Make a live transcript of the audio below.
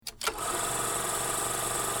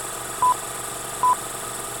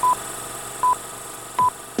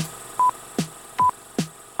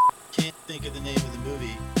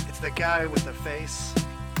guy with the face.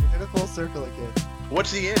 We did a full circle again.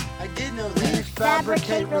 What's he in? I did know We that.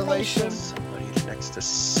 fabricate relations Somebody next to For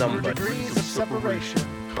somebody. degrees of separation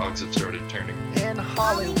Cogs have started turning. in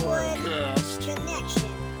Hollywood. Cast Connection.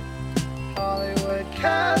 Hollywood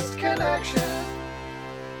Cast Connection.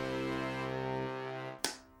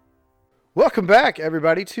 Welcome back,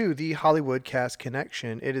 everybody, to the Hollywood Cast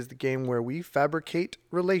Connection. It is the game where we fabricate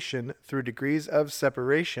relation through degrees of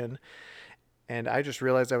separation. And I just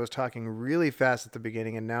realized I was talking really fast at the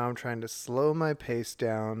beginning, and now I'm trying to slow my pace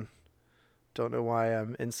down. Don't know why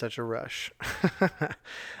I'm in such a rush.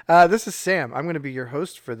 This is Sam. I'm going to be your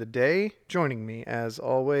host for the day. Joining me, as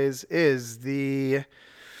always, is the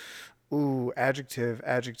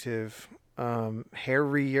adjective,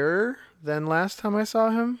 hairier than last time I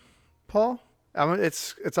saw him, Paul.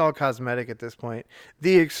 It's all cosmetic at this point.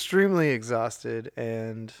 The extremely exhausted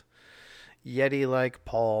and Yeti-like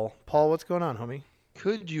Paul. Paul, what's going on, homie?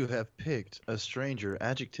 Could you have picked a stranger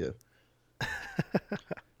adjective?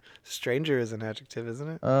 Stranger is an adjective,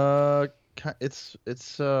 isn't it?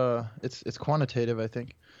 It's quantitative, I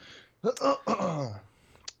think.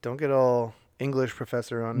 Don't get all English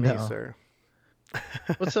professor on me, No. sir.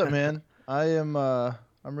 What's up, man? I'm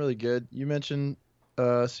really good. You mentioned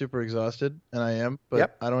super exhausted, and I am, but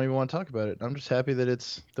Yep. I don't even want to talk about it. I'm just happy that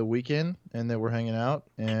it's the weekend and that we're hanging out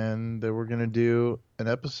and that we're gonna do an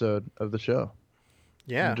episode of the show.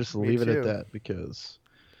 Yeah, And just me leave it too. at that because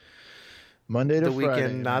Monday to The Friday,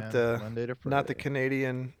 weekend, not man. the- Monday to Not the Friday.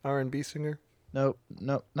 Canadian R&B singer Nope,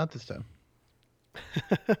 not this time.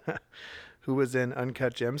 who was in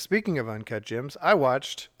Uncut Gems. Speaking of Uncut Gems, I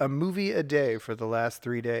watched a movie a day for the last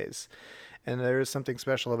 3 days. And there is something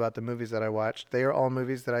special about the movies that I watched. They are all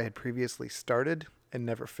movies that I had previously started and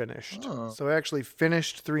never finished. Oh. So I actually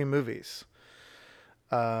finished 3 movies.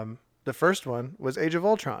 The first one was Age of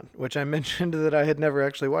Ultron, which I mentioned that I had never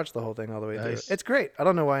actually watched the whole thing all the way Nice. through. It's great. I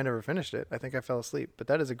don't know why I never finished it. I think I fell asleep, but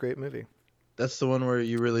that is a great movie. That's the one where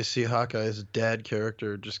you really see Hawkeye's dad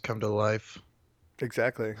character just come to life.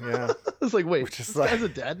 Exactly. Yeah. It's like, wait, Which is this like- guy's a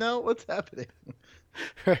dad now? What's happening?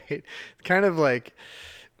 Right. Kind of like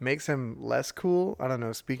makes him less cool. I don't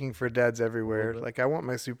know, speaking for dads everywhere. bit. Like I want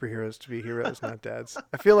my superheroes to be heroes, not dads.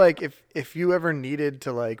 I feel like if you ever needed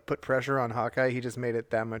to like put pressure on Hawkeye, he just made it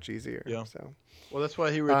that much easier. Yeah. So Well, that's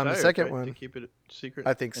why he retired. second right? one- To keep it secret.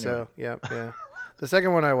 I think Anyway. so. Yeah, yeah. The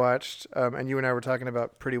second one I watched, and you and I were talking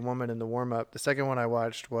about Pretty Woman in the warm up. The second one I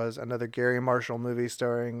watched was another Gary Marshall movie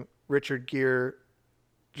starring Richard Gere,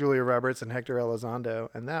 Julia Roberts, and Hector Elizondo,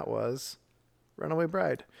 and that was Runaway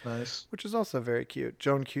Bride, Nice. which is also very cute.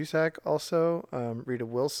 Joan Cusack also, Rita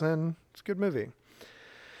Wilson. It's a good movie.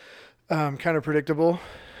 Kind of predictable,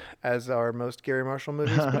 as are most Gary Marshall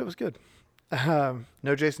movies, but it was good.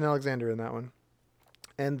 No Jason Alexander in that one.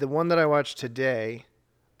 And the one that I watched today,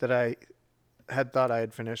 that I had thought I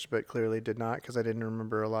had finished, but clearly did not because I didn't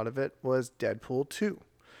remember a lot of it, was Deadpool 2.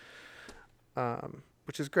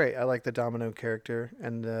 Which is great. I like the Domino character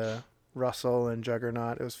and the Russell and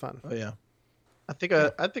Juggernaut. It was fun. Oh yeah. I think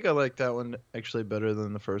I like that one actually better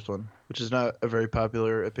than the first one, which is not a very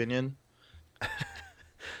popular opinion.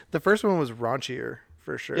 The first one was raunchier,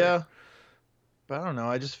 for sure. Yeah. But I don't know.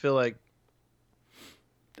 I just feel like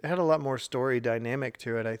It had a lot more story dynamic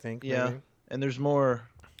to it, I think. yeah, and there's more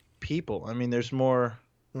people. I mean, there's more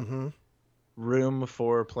Mm-hmm. room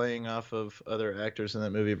for playing off of other actors in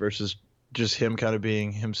that movie versus just him kind of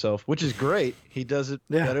being himself, which is great. He does it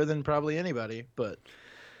Yeah. better than probably anybody, but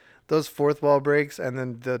Those fourth wall breaks and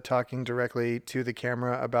then the talking directly to the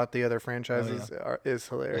camera about the other franchises is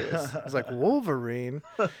hilarious. It's like Wolverine.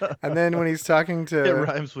 And then when he's talking it to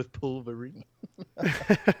rhymes with Pulverine.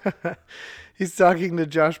 he's talking to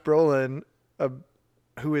Josh Brolin,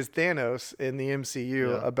 who is Thanos in the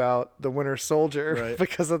MCU, Yeah. about the Winter Soldier Right.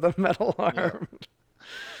 because of the metal arm.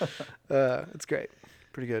 It's great.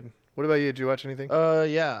 Pretty good. What about you? Did you watch anything?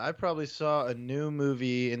 Yeah, I probably saw a new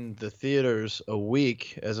movie in the theaters a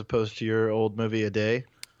week as opposed to your old movie a day.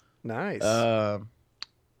 Nice.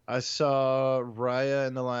 I saw Raya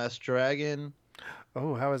and the Last Dragon.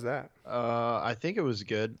 Oh, how was that? I think it was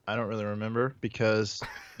good. I don't really remember because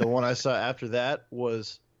the one I saw after that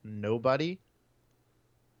was Nobody.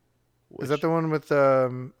 Is that the one with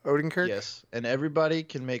Odenkirk? Yes, and everybody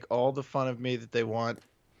can make all the fun of me that they want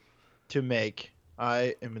to make.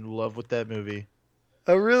 I am in love with that movie.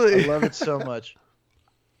 Oh, really? I love it so much.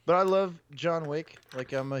 But I love John Wick.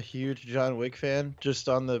 Like I'm a huge John Wick fan, just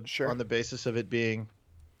on the Sure. on the basis of it being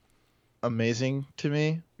amazing to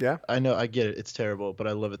me. Yeah. I know, I get it. It's terrible, but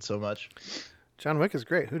I love it so much. John Wick is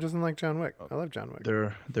great. Who doesn't like John Wick? I love John Wick.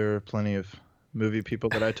 There are plenty of movie people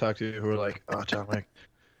that I talk to who are like, "Oh, John Wick."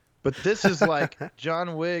 But this is like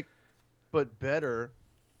John Wick but better,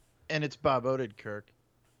 and it's Bob Odenkirk.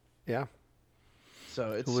 Yeah.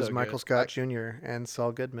 So it's Who was so Michael good. Scott Jr. and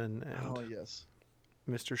Saul Goodman and Oh yes.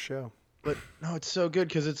 Mr. Show. But no, it's so good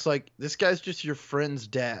because it's like this guy's just your friend's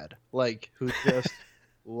dad, like who just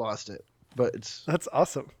lost it. But That's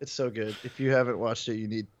awesome. it's so good. If you haven't watched it, you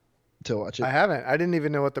need to watch it. I haven't. I didn't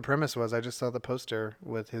even know what the premise was. I just saw the poster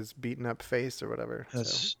with his beaten up face or whatever.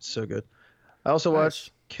 That's so good. I also Nice.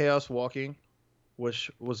 watched Chaos Walking, which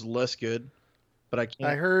was less good, but I can't.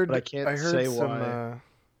 I heard. But I can't I heard say some. why.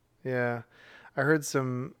 Yeah, I heard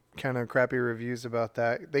some kind of crappy reviews about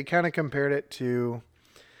that. They kind of compared it to.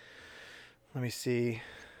 Let me see.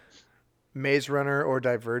 Maze Runner or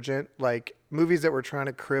Divergent, like movies that were trying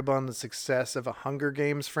to crib on the success of a Hunger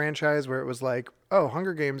Games franchise, where it was like, oh,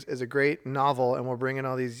 Hunger Games is a great novel, and we'll bring in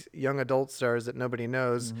all these young adult stars that nobody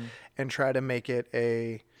knows, and try to make it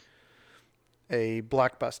a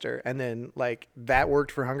blockbuster. And then like that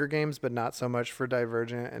worked for Hunger Games, but not so much for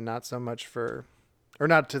Divergent, and not so much for, or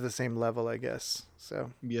not to the same level, I guess.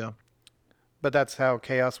 So Yeah. but that's how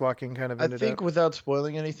Chaos Walking kind of I ended think up. without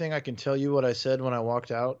spoiling anything, I can tell you what I said when I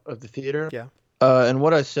walked out of the theater. Yeah. And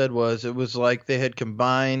what I said was it was like they had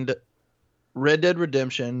combined Red Dead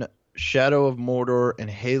Redemption, Shadow of Mordor, and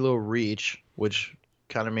Halo Reach, which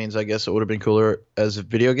kind of means I guess it would have been cooler as a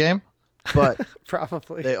video game. But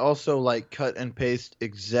Probably. they also like cut and paste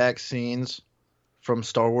exact scenes from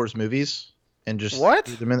Star Wars movies and just What?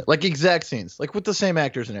 threw them in, like exact scenes, like with the same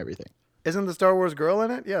actors and everything. Isn't the Star Wars girl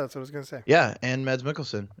in it? Yeah, that's what I was gonna say. Yeah, and Mads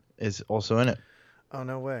Mikkelsen is also in it. Oh,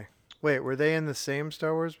 no way. Wait, were they in the same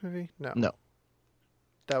Star Wars movie? No. No.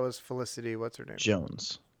 That was Felicity. What's her name?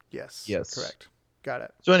 Jones. Yes. Yes. Correct. Got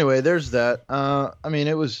it. So anyway, there's that. I mean,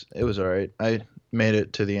 it was all right. I made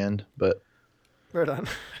it to the end, but Right on.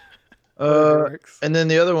 Whatever works. and then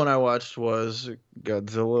the other one I watched was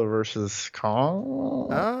Godzilla versus Kong.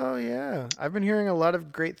 Oh, yeah. I've been hearing a lot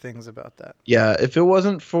of great things about that. Yeah, if it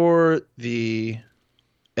wasn't for the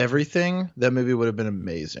everything, that movie would have been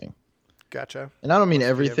amazing. Gotcha. And I don't mean What's the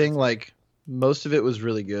everything, everything? like most of it was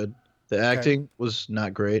really good. The acting was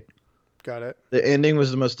not great. Got it. The ending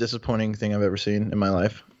was the most disappointing thing I've ever seen in my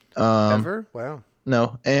life. Ever? Wow.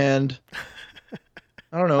 No, and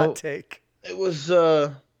I don't know. Hot take. It was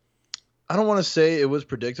I don't want to say it was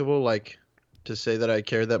predictable, like to say that I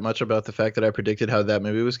cared that much about the fact that I predicted how that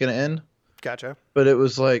movie was going to end. Gotcha. But it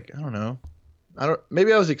was like, I don't know.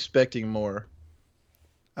 Maybe I was expecting more.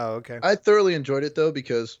 Oh, okay. I thoroughly enjoyed it though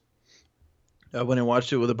because I went and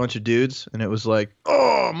watched it with a bunch of dudes and it was like,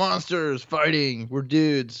 "Oh, monsters fighting. We're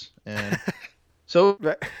dudes." And so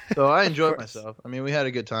I enjoyed myself. I mean, we had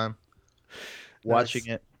a good time watching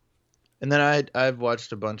it. And then I've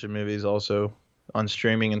watched a bunch of movies also on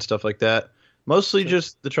streaming and stuff like that. Mostly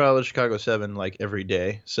just the Trial of Chicago 7 like every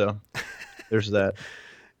day. So there's that.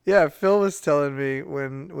 Yeah, Phil was telling me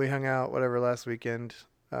when we hung out, whatever, last weekend,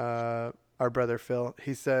 our brother Phil,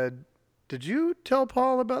 he said, "Did you tell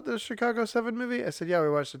Paul about the Chicago 7 movie?" I said, "Yeah, we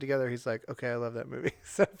watched it together." He's like, "Okay, I love that movie."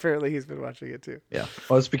 So apparently he's been watching it too. Yeah.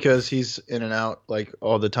 Well, it's because he's in and out like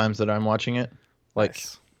all the times that I'm watching it. Like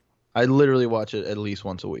Nice. I literally watch it at least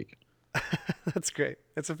once a week. That's great.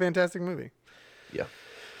 It's a fantastic movie. Yeah.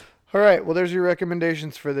 All right. Well, there's your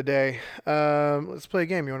recommendations for the day. Let's play a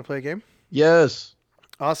game. You want to play a game? Yes.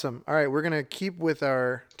 Awesome. All right. We're going to keep with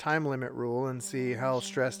our time limit rule and see how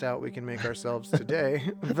stressed out we can make ourselves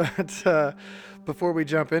today. But before we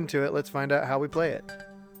jump into it, let's find out how we play it.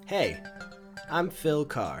 Hey, I'm Phil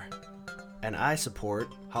Carr, and I support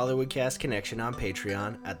Hollywood Cast Connection on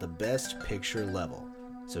Patreon at the Best Picture level.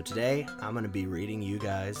 So today, I'm going to be reading you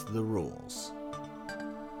guys the rules.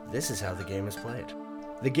 This is how the game is played.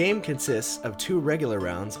 The game consists of 2 regular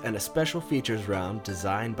rounds and a special features round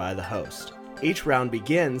designed by the host. Each round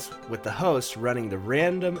begins with the host running the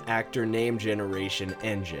random actor name generation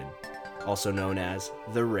engine, also known as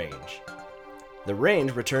the range. The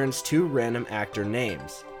range returns 2 random actor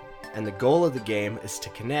names, and the goal of the game is to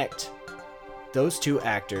connect those 2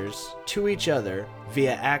 actors to each other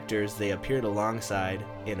via actors they appeared alongside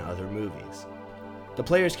in other movies. The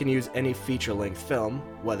players can use any feature-length film,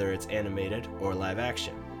 whether it's animated or live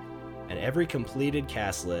action, and every completed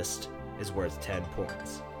cast list is worth 10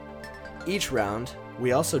 points. Each round,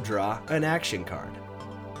 we also draw an action card.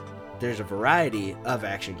 There's a variety of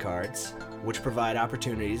action cards, which provide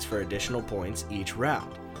opportunities for additional points each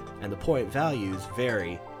round, and the point values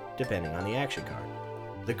vary depending on the action card.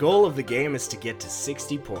 The goal of the game is to get to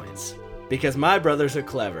 60 points, because my brothers are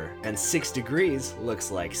clever, and 6 degrees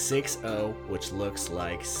looks like 6-0, which looks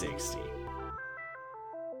like 60.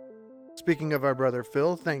 Speaking of our brother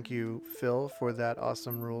Phil, thank you, Phil, for that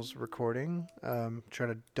awesome rules recording. Try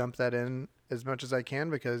to dump that in as much as I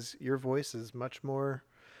can because your voice is much more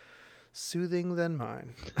soothing than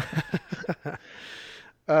mine.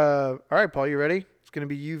 All right, Paul, you ready? It's going to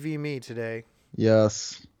be you v me today.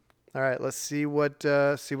 Yes. All right, let's see what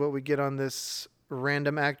we get on this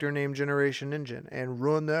random actor name generation engine and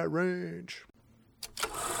run that range.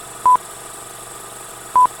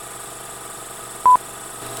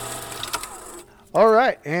 All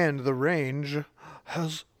right, and the range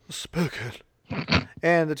has spoken.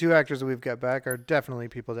 And the two actors that we've got back are definitely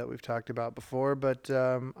people that we've talked about before, but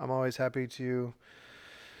I'm always happy to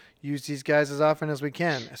use these guys as often as we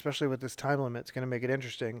can, especially with this time limit. It's going to make it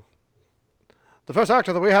interesting. The first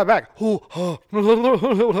actor that we have back.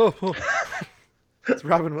 It's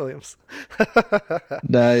Robin Williams.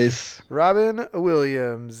 Nice. Robin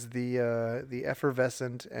Williams, the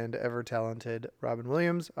effervescent and ever talented Robin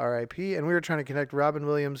Williams, R.I.P. And we were trying to connect Robin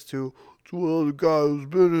Williams to a guy who's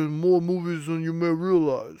been in more movies than you may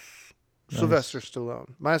realize. Nice. Sylvester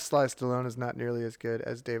Stallone. My Sly Stallone is not nearly as good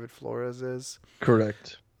as David Flores is.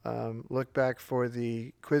 Correct. Look back for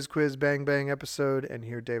the Quiz Bang Bang episode and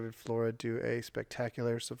hear David Flora do a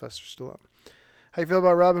spectacular Sylvester Stallone. How you feel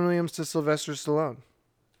about Robin Williams to Sylvester Stallone?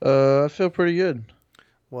 I feel pretty good.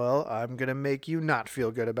 Well, I'm going to make you not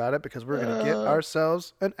feel good about it because we're going to get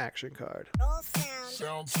ourselves an action card. Roll sound.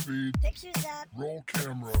 Sound speed. Pictures up. Roll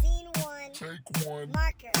camera. Scene 1. Take 1.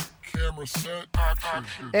 Marker. Camera set.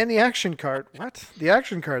 Action. And the action card. What? The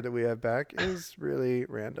action card that we have back is really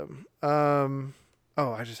random.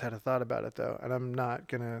 I just had a thought about it, though, and I'm not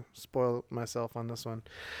going to spoil myself on this one.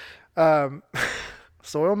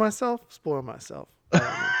 Soil myself? Spoil myself.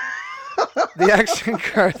 The action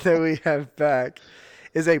card that we have back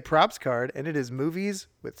is a props card, and it is movies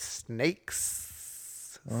with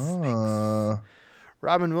snakes.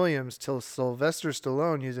 Robin Williams till Sylvester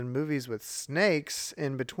Stallone using movies with snakes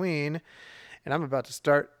in between. And I'm about to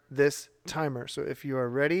start this timer. So if you are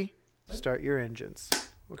ready, start your engines.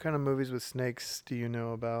 What kind of movies with snakes do you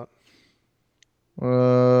know about?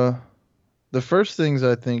 The first things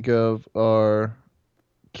I think of are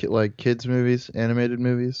like kids movies, animated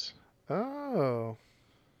movies. Oh,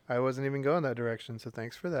 I wasn't even going that direction, so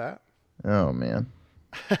thanks for that. Oh, man.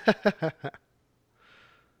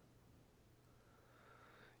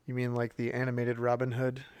 You mean like the animated Robin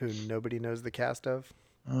Hood, who nobody knows the cast of?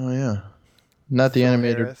 Oh, yeah. Not the Phil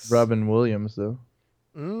animated Harris. Robin Williams, though.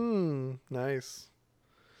 Nice.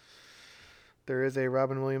 There is a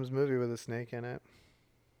Robin Williams movie with a snake in it.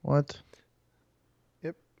 What?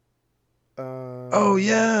 Yep. Oh,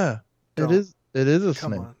 yeah. Don't. It is a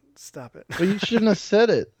Come snake. on, stop it. Well, you shouldn't have said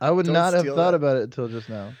it. I would Don't not have steal thought that. about it until just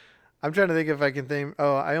now. I'm trying to think if I can think.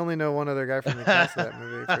 Oh, I only know one other guy from the cast of that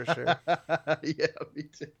movie for sure. Yeah, me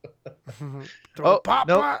too. Throw Oh, Papa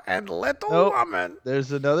nope. and Little Nope. Woman.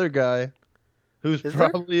 There's another guy who's Is there?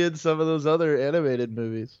 probably in some of those other animated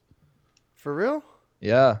movies. For real?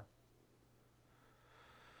 Yeah.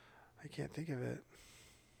 I can't think of it.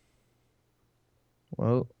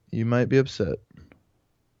 Well, you might be upset.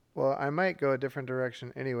 Well, I might go a different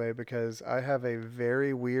direction anyway because I have a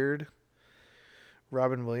very weird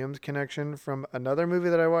Robin Williams connection from another movie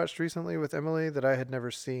that I watched recently with Emily that I had never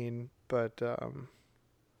seen, but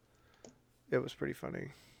it was pretty funny.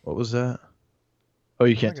 What was that? Oh,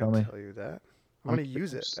 you I'm can't not tell gonna me. tell you that. I'm going to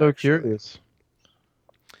use it. So actually. curious.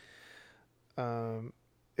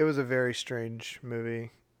 It was a very strange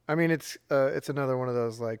movie. I mean, it's another one of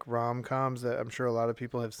those like rom-coms that I'm sure a lot of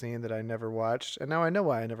people have seen that I never watched, and now I know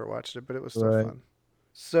why I never watched it, but it was still Right. fun.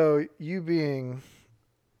 So you being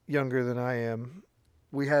younger than I am,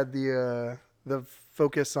 we had the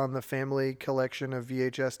focus on the family collection of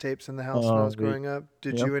VHS tapes in the house when I was growing up.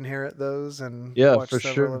 Did Yep. you inherit those and Yeah, watch for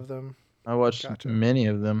several sure. of them? I watched Gotcha. many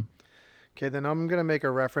of them. Okay, then I'm going to make a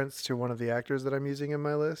reference to one of the actors that I'm using in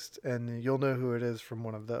my list, and you'll know who it is from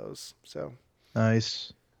one of those. So,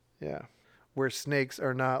 Nice. yeah. Where snakes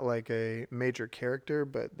are not like a major character,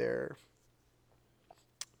 but they're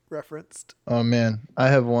referenced. Oh man, I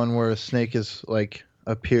have one where a snake is like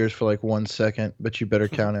appears for like 1 second, but you better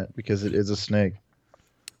count it because it is a snake.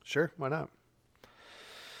 Sure, why not?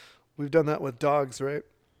 We've done that with dogs, right?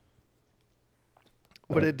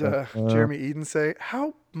 What did Jeremy Eden say?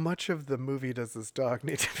 How much of the movie does this dog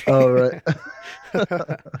need to be? Oh right.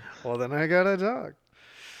 Well, then I got a dog.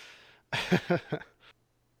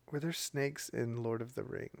 Were there snakes in Lord of the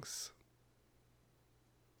Rings?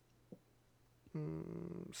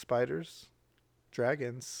 Spiders,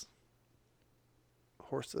 dragons,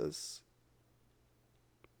 horses.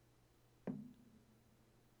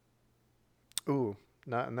 Ooh,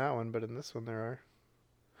 not in that one, but in this one there are.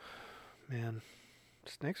 Man,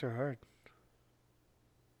 snakes are hard.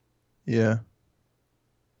 Yeah.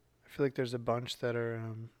 I feel like there's a bunch that are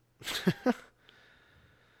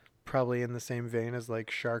probably in the same vein as like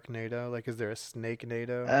Sharknado. Like, is there a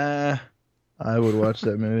Snake-nado? I would watch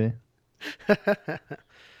that movie.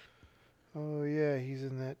 Oh yeah, he's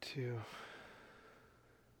in that too.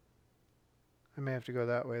 I may have to go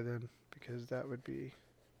that way then, because that would be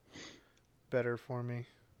better for me.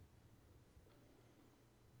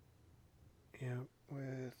 Yep,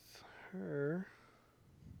 with her,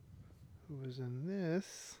 who was in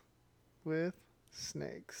this, with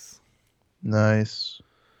snakes. Nice.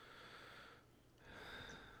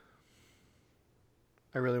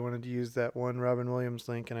 I really wanted to use that one Robin Williams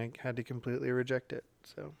link, and I had to completely reject it.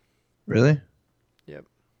 So. Really? Yep.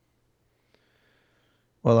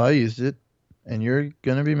 Well, I used it, and you're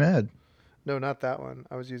gonna be mad. No, not that one.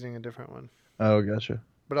 I was using a different one. Oh, gotcha.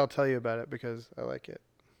 But I'll tell you about it because I like it.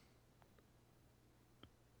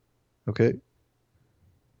 Okay.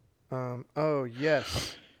 Oh,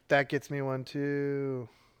 yes. That gets me one too.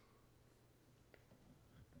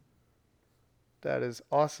 That is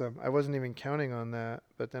awesome. I wasn't even counting on that,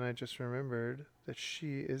 but then I just remembered that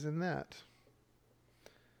she is in that.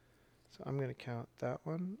 So I'm going to count that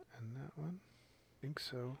one and that one. I think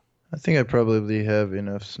so. I think I probably have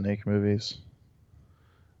enough Snake movies.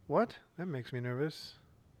 What? That makes me nervous.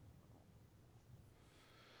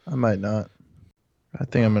 I might not. I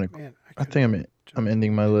think I'm gonna. Man, I think I'm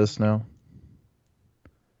ending my list now.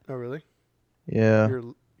 Oh, really? Yeah.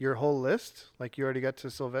 Your whole list? Like you already got to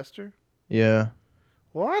Sylvester? Yeah.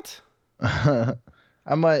 What? I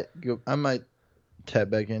might tap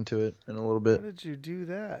back into it in a little How bit. did you do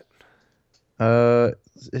that?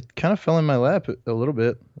 It kind of fell in my lap a little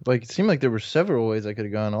bit. Like it seemed like there were several ways I could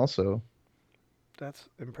have gone also. That's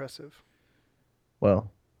impressive.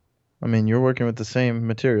 Well, I mean, you're working with the same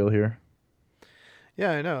material here.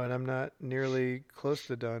 Yeah, I know, and I'm not nearly close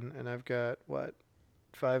to done, and I've got, what,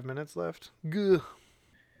 5 minutes left? Gah.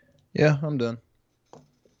 Yeah, I'm done.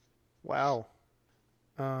 Wow.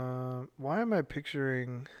 Why am I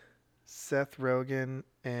picturing Seth Rogen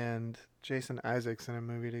and Jason Isaacs in a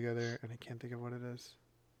movie together, and I can't think of what it is?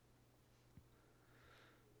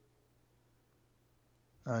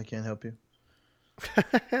 I can't help you.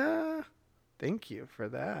 Thank you for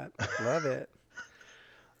that. Love it.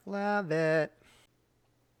 Love it.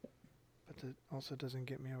 But it also doesn't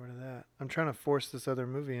get me over to that. I'm trying to force this other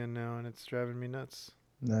movie in now, and it's driving me nuts.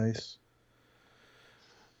 Nice.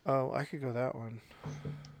 Oh, I could go that one.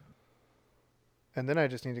 And then I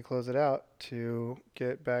just need to close it out to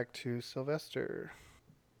get back to Sylvester.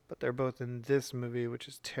 But they're both in this movie, which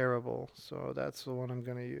is terrible. So that's the one I'm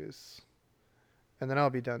going to use. And then I'll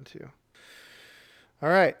be done too. All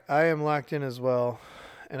right. I am locked in as well.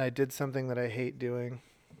 And I did something that I hate doing.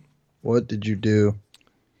 What did you do?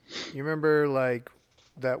 You remember like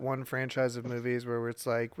that one franchise of movies where it's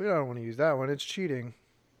like, we don't want to use that one. It's cheating.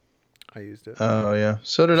 I used it. Oh, yeah.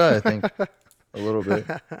 So did I think. A little bit.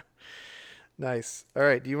 Nice. All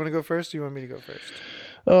right. Do you want to go first? Or do you want me to go first?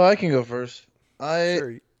 Oh, I can go first. I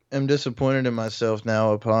Sure. am disappointed in myself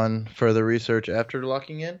now upon further research after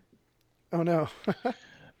locking in, Oh, no.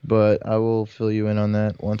 but I will fill you in on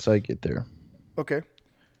that once I get there. Okay.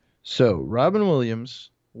 So, Robin Williams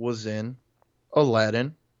was in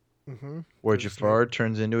Aladdin, Mm-hmm. where There's a Jafar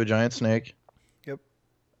turns into a giant snake. Yep.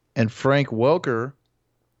 And Frank Welker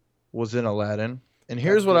was in Aladdin. And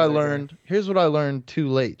here's That's what the I other guy. learned. Here's what I learned too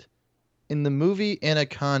late. In the movie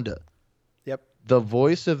Anaconda, Yep. the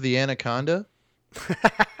voice of the anaconda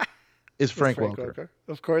is Frank Welker.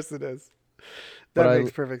 Of course it is. But That I-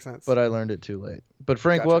 makes perfect sense. But I learned it too late. But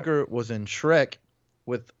Frank Gotcha. Welker was in Shrek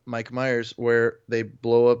with Mike Myers, where they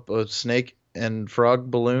blow up a snake and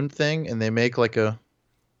frog balloon thing, and they make like a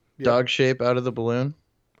Yep. dog shape out of the balloon.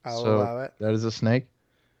 I'll so allow it. that is a snake.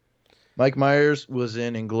 Mike Myers was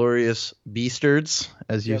in Inglorious Beastards,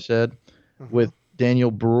 as you Yep. said, Mhm. with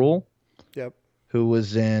Daniel Bruhl, Yep. who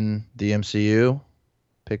was in the MCU.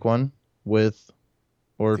 Pick one with,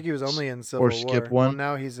 I or think he was only in Civil War. skip Well, one.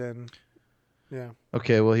 now he's in. Yeah.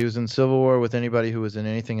 okay. Well, he was in Civil War with anybody who was in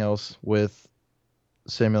anything else with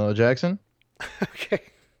Samuel L. Jackson, Okay.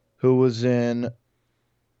 who was in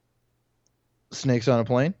Snakes on a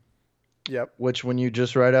Plane. Yep. Which, when you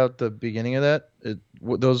just write out the beginning of that,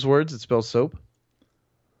 those words, it spells soap.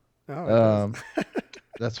 Oh, it does.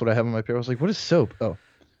 That's what I have on my paper. I was like, "What is soap?" Oh,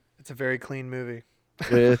 It's a very clean movie.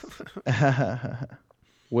 with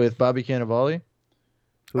with Bobby Cannavale.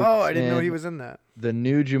 who Oh, I didn't know in he was in that. the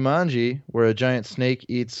new Jumanji, where a giant snake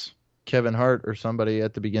eats Kevin Hart or somebody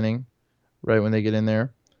at the beginning, right when they get in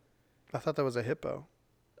there. I thought that was a hippo.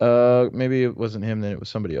 Maybe it wasn't him, then it was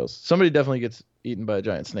somebody else. Somebody definitely gets eaten by a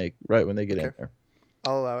giant snake right when they get in Okay. there.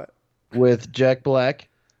 I'll allow it. With Jack Black,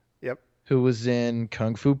 who was in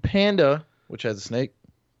Kung Fu Panda, which has a snake,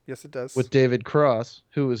 Yes, it does. with David Cross,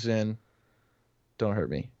 who was in Don't Hurt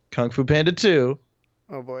Me. Kung Fu Panda 2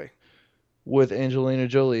 Oh boy. with Angelina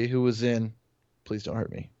Jolie, who was in Please Don't Hurt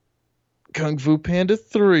Me. Kung Fu Panda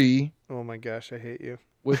 3 Oh my gosh, I hate you.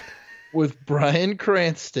 with Bryan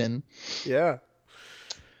Cranston, Yeah.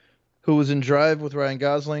 who was in Drive with Ryan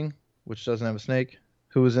Gosling, which doesn't have a snake,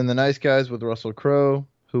 who was in The Nice Guys with Russell Crowe,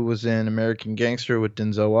 who was in American Gangster with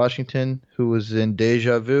Denzel Washington, who was in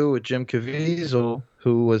Deja Vu with Jim Caviezel,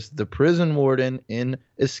 who was the prison warden in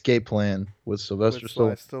Escape Plan with Sylvester With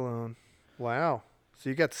Sly Stallone. Stallone. Wow. So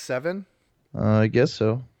you got 7? I guess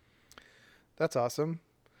so. That's awesome.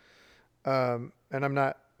 And I'm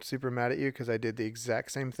not super mad at you because I did the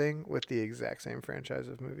exact same thing with the exact same franchise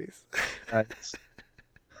of movies. Nice.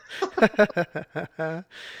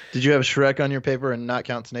 Did you have Shrek on your paper and not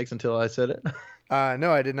count snakes until I said it?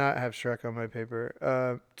 No, I did not have Shrek on my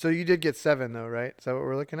paper. So you did get 7 though, right? Is that what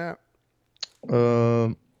we're looking at?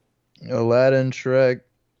 Aladdin, Shrek,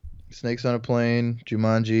 Snakes on a Plane,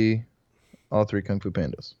 Jumanji, all 3 Kung Fu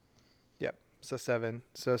Pandas. Yep. So 7.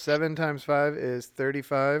 So 7 times 5 is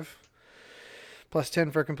 35. Plus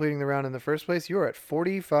 10 for completing the round in the first place. You are at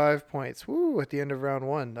 45 points. Woo! At the end of round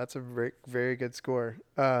 1. That's a very, very good score.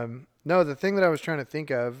 No, the thing that I was trying to think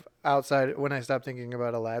of outside when I stopped thinking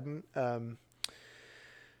about Aladdin,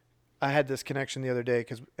 I had this connection the other day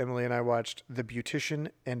because Emily and I watched The Beautician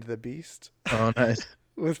and the Beast Oh, nice.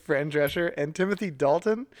 with Fran Drescher and Timothy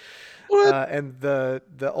Dalton. What? And the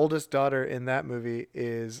oldest daughter in that movie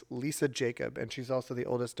is Lisa Jacob, and she's also the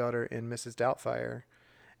oldest daughter in Mrs. Doubtfire.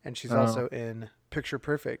 And she's also in Picture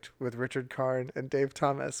Perfect with Richard Karn and Dave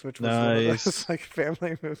Thomas, which was one of Nice. those like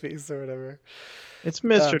family movies or whatever. It's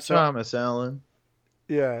Mr. so- Thomas Allen.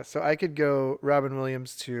 Yeah, so I could go Robin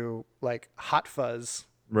Williams to like Hot Fuzz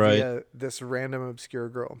Right. via this random obscure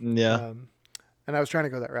girl. Yeah. And I was trying to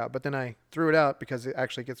go that route, but then I threw it out because it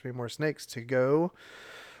actually gets me more snakes to go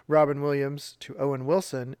Robin Williams to Owen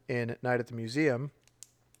Wilson in Night at the Museum.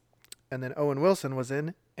 And then Owen Wilson was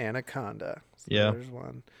in Anaconda. So Yeah. there's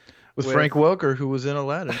one. with Frank Welker, who was in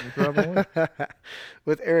Aladdin. With Robin Williams.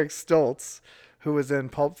 With Eric Stoltz, who was in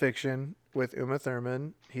Pulp Fiction with Uma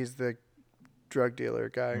Thurman. He's the drug dealer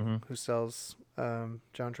guy who sells John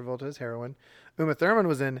Travolta's heroin. Uma Thurman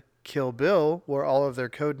was in Kill Bill, where all of their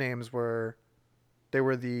code names were, they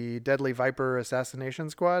were the Deadly Viper Assassination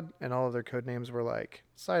Squad, and all of their code names were like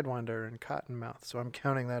Sidewinder and Cottonmouth. So I'm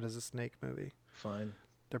counting that as a snake movie. Fine.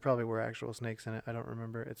 There probably were actual snakes in it. I don't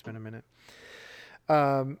remember. It's been a minute.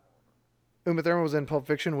 Uma Thurman was in Pulp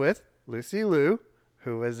Fiction with Lucy Liu,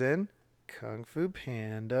 who was in Kung Fu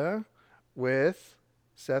Panda with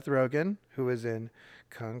Seth Rogen, who was in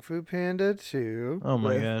Kung Fu Panda 2. Oh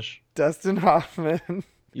my with gosh. Dustin Hoffman,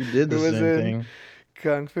 You did the who was same in thing.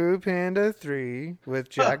 Kung Fu Panda 3 with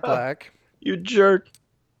Jack Black. You jerk.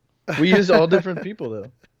 We used all different people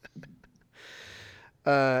though.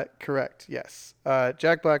 Correct, yes.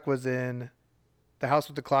 Jack Black was in The House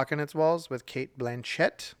with the Clock in Its Walls with Kate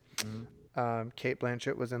Blanchett. Kate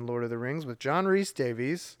Blanchett was in Lord of the Rings with John Rhys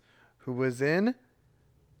Davies, who was in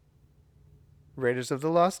Raiders of the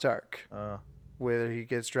Lost Ark, where he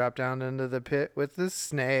gets dropped down into the pit with the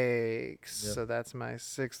snakes. Yep. So that's my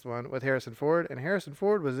 6th one with Harrison Ford. And Harrison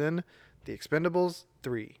Ford was in The Expendables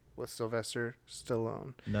 3 with Sylvester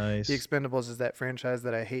Stallone. Nice. The Expendables is that franchise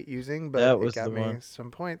that I hate using, but That it was got the me one. some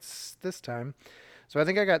points this time. So I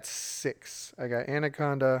think I got 6. I got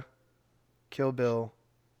Anaconda, Kill Bill,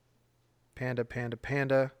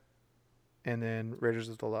 Panda, and then Raiders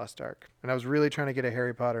of the Lost Ark. And I was really trying to get a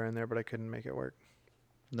Harry Potter in there, but I couldn't make it work.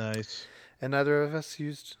 Nice. And neither of us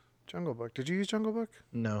used Jungle Book. Did you use Jungle Book?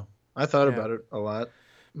 No. I thought Yeah. about it a lot.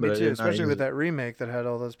 Me but I too, did not especially use with it. that remake that had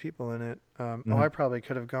all those people in it. Oh, I probably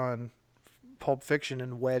could have gone Pulp Fiction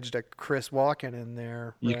and wedged a Chris Walken in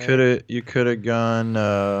there. You right? could have gone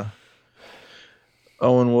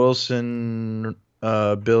Owen Wilson,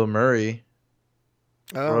 Bill Murray,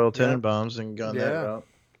 Oh, Royal yeah. Tenenbaums, and gone that Yeah. route.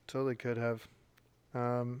 Totally could have.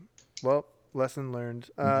 Well, lesson learned.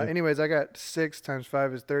 Okay. Anyways, I got 6 times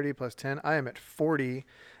 5 is 30 plus 10. I am at 40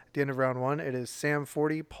 at the end of round 1. It is Sam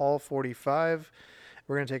 40, Paul 45.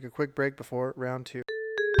 We're going to take a quick break before round 2.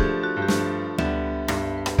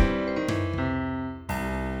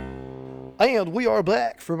 And we are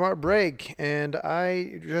back from our break. And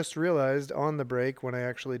I just realized on the break when I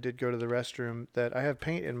actually did go to the restroom that I have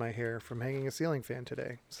paint in my hair from hanging a ceiling fan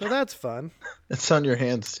today. So that's fun. It's on your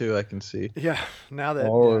hands too. I can see Yeah, now that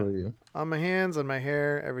all yeah, over you. on my hands, on my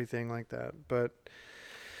hair, everything like that. But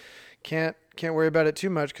can't worry about it too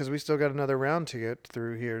much because we still got another round to get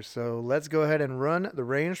through here. So let's go ahead and run the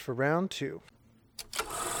range for round 2.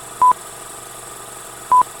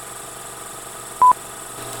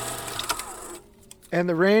 And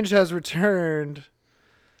the range has returned.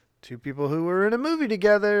 Two people who were in a movie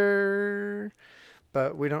together.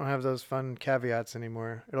 But we don't have those fun caveats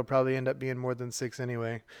anymore. It'll probably end up being more than 6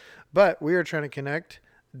 anyway. But we are trying to connect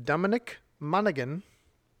Dominic Monaghan,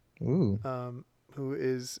 Ooh. who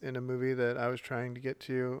is in a movie that I was trying to get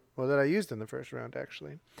to, well, that I used in the first round,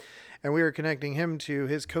 actually. And we are connecting him to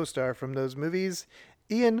his co-star from those movies,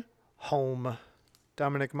 Ian Holm.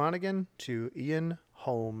 Dominic Monaghan to Ian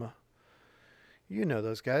Holm. You know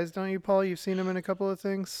those guys, don't you, Paul? You've seen them in a couple of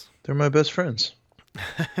things. They're my best friends.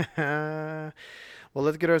 Well,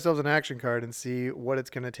 let's get ourselves an action card and see what it's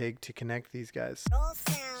going to take to connect these guys. Roll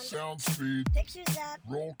sound. Sound speed. Pictures up.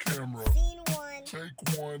 Roll camera. Scene 1.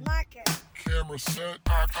 Take 1. Marker. Camera set.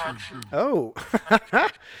 Action. Oh.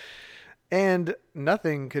 And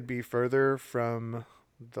nothing could be further from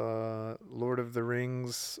the Lord of the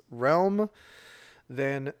Rings realm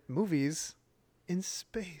than movies in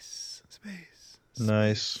space.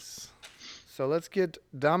 Nice. So let's get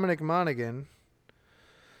Dominic Monaghan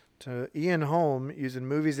to Ian Holm using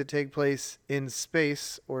movies that take place in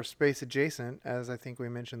space or space adjacent, as I think we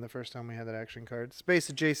mentioned the first time we had that action card. Space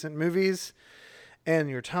adjacent movies, and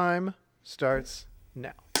your time starts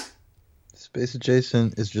now. Space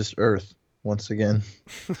adjacent is just Earth once again.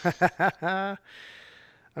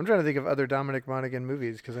 I'm trying to think of other Dominic Monaghan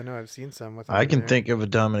movies because I know I've seen some with him. I in can there. think of a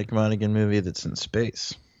Dominic Monaghan movie that's in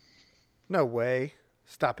space. No way.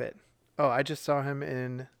 Stop it. Oh, I just saw him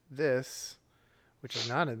in this, which is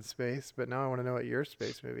not in space, but now I want to know what your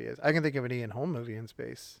space movie is. I can think of an Ian Holm movie in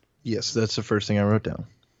space. Yes, that's the first thing I wrote down.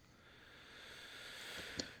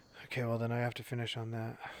 Okay, well then I have to finish on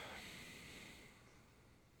that.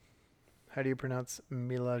 How do you pronounce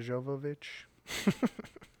Mila Jovovich?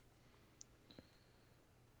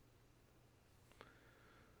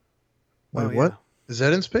 Wait, Oh, what? yeah. Is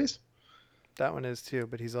that in space? That one is too,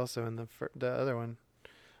 but he's also in the other one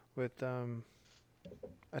with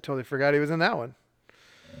I totally forgot he was in that one.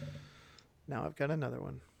 Now I've got another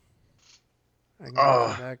one. I can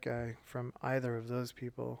get to that guy from either of those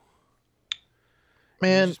people. You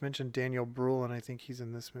Man, just mentioned Daniel Bruhl, and I think he's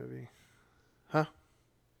in this movie. Huh?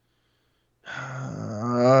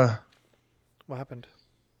 What happened?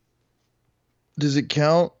 does it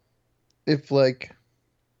count if like...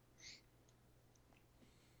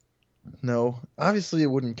 No, obviously it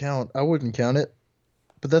wouldn't count. I wouldn't count it.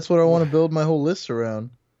 But that's what I want to build my whole list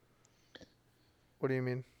around. What do you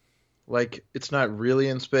mean? Like, it's not really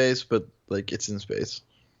in space, but like it's in space.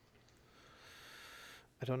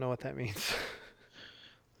 I don't know what that means.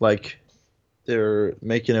 Like, they're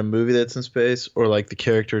making a movie that's in space, or like the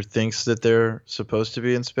character thinks that they're supposed to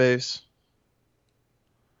be in space.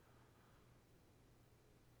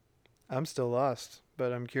 I'm still lost,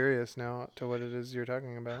 but I'm curious now to what it is you're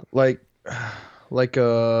talking about. Like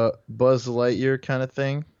a Buzz Lightyear kind of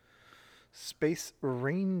thing, Space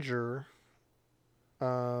Ranger.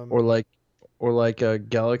 or like a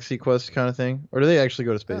Galaxy Quest kind of thing, or do they actually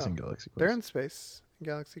go to space in Galaxy Quest? They're in space.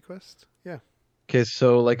 Galaxy Quest. Yeah. Okay,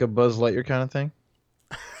 so like a Buzz Lightyear kind of thing.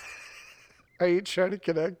 Are you trying to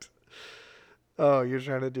connect? Oh, you're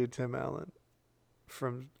trying to do Tim Allen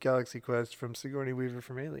from Galaxy Quest from Sigourney Weaver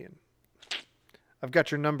from Alien. I've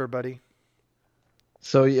got your number, buddy.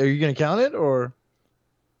 So are you gonna count it, or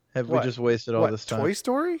have What? we just wasted all What, this time? Toy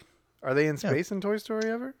Story? Are they in Yeah. space in Toy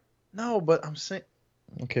Story ever? No, but I'm saying.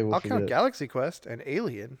 Okay, we'll I'll forget count it. Galaxy Quest and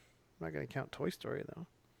Alien. I'm not going to count Toy Story, though.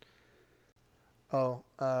 Oh,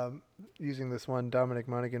 using this one Dominic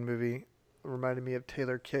Monaghan movie reminded me of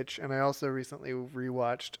Taylor Kitsch, and I also recently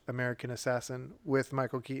rewatched American Assassin with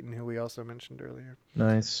Michael Keaton, who we also mentioned earlier.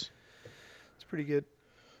 Nice. It's pretty good.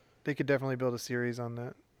 They could definitely build a series on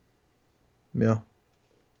that, Yeah.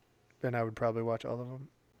 and I would probably watch all of them.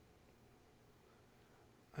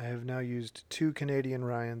 I have now used 2 Canadian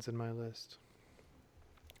Ryans in my list.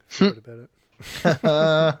 Feel good about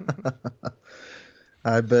it.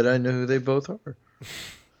 I bet I know who they both are.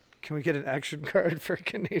 Can we get an action card for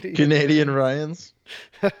Canadian? Canadian Ryans.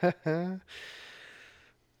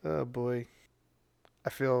 Oh boy. I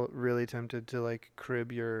feel really tempted to like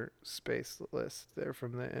crib your space list there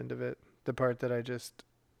from the end of it. The part that I just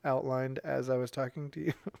outlined as I was talking to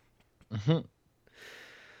you. Mhm.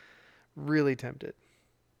 Really tempted.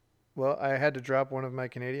 Well, I had to drop one of my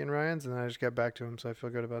Canadian Ryans and then I just got back to him, so I feel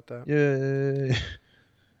good about that. Yay.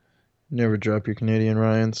 Never drop your Canadian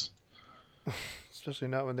Ryans. Especially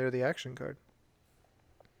not when they're the action card.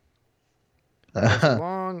 As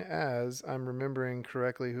long as I'm remembering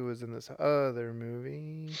correctly who was in this other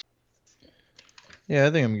movie. Yeah, I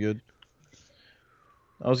think I'm good.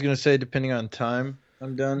 I was going to say, depending on time,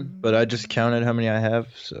 I'm done. But I just counted how many I have,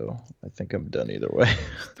 so I think I'm done either way.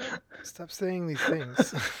 Stop saying these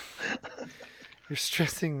things. You're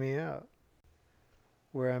stressing me out.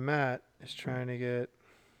 Where I'm at is trying to get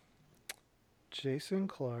Jason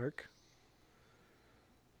Clark.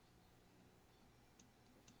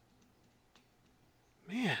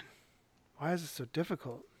 Man, why is it so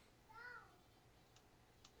difficult?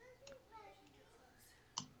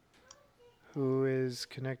 Who is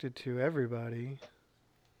connected to everybody?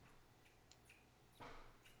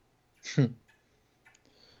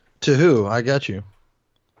 To who? I got you.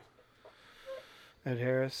 Ed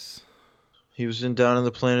Harris. He was in Down in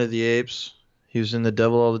the Planet of the Apes. He was in The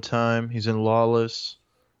Devil All the Time. He's in Lawless.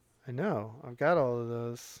 I know. I've got all of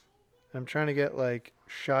those. I'm trying to get like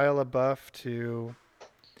Shia LaBeouf to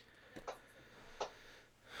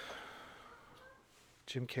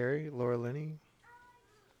Jim Carrey, Laura Linney,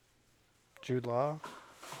 Jude Law,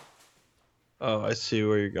 Oh, I see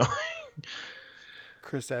where you're going.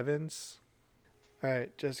 Chris Evans. All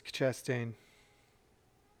right, Jessica Chastain.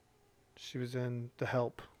 She was in The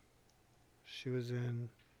Help. She was in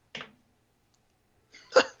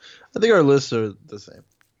I think our lists are the same.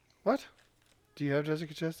 what? Do you have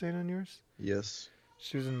Jessica Chastain on yours? Yes.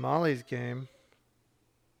 She was in Molly's Game.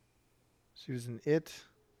 She was in It.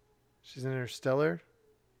 She's in Interstellar.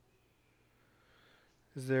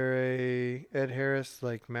 Is there a Ed Harris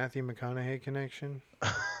like Matthew McConaughey connection?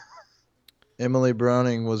 Emily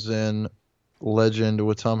Browning was in Legend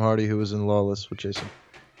with Tom Hardy, who was in Lawless with Jason.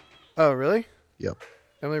 Oh, really? Yep.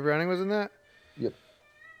 Emily Browning was in that? Yep.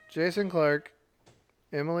 Jason Clark,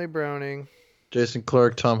 Emily Browning. Jason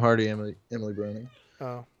Clarke, Tom Hardy, Emily Browning.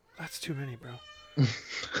 Oh, that's too many, bro.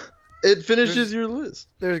 It finishes your list.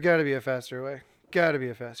 There's got to be a faster way. Got to be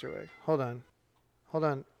a faster way. Hold on.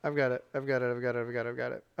 I've got it.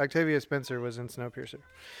 Octavia Spencer was in Snowpiercer.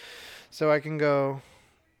 So I can go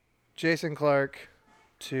Jason Clark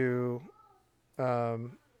to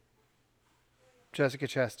Jessica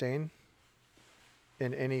Chastain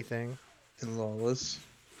in anything. In Lawless.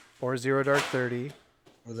 Or Zero Dark 30.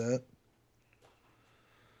 Or that.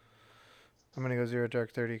 I'm going to go Zero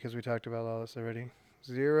Dark 30 because we talked about all this already.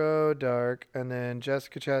 Zero Dark. And then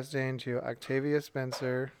Jessica Chastain to Octavia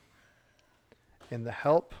Spencer in The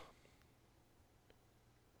Help.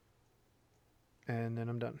 And then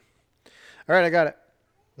I'm done. All right, I got it.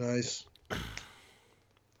 Nice.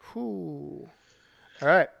 Whew. All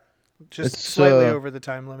right. Just It's, slightly over the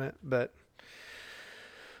time limit, but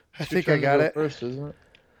I think I got it. First, isn't it?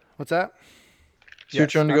 What's that? It's your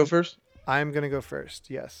Yes, turn to go first? I'm going to go first,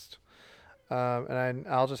 yes. And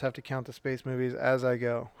I'll just have to count the space movies as I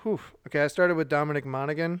go. Whew. Okay, I started with Dominic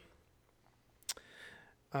Monaghan.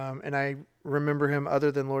 And I remember him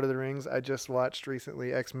other than Lord of the Rings. I just watched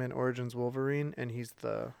recently X-Men Origins Wolverine, and he's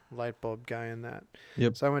the light bulb guy in that.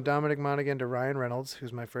 Yep. So I went Dominic Monaghan to Ryan Reynolds,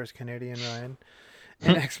 who's my first Canadian Ryan,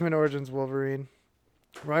 in X-Men Origins Wolverine.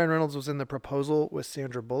 Ryan Reynolds was in The Proposal with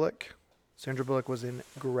Sandra Bullock. Sandra Bullock was in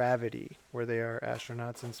Gravity, where they are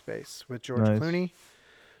astronauts in space, with George Nice. Clooney.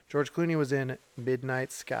 George Clooney was in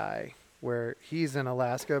Midnight Sky, where he's in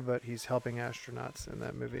Alaska, but he's helping astronauts in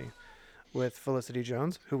that movie, with Felicity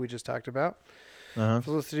Jones, who we just talked about. Uh-huh.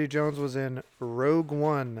 Felicity Jones was in Rogue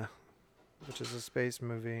One, which is a space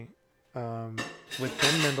movie, with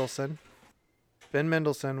Ben Mendelsohn. Ben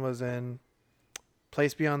Mendelsohn was in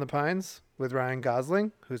Place Beyond the Pines with Ryan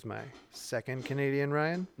Gosling, who's my second Canadian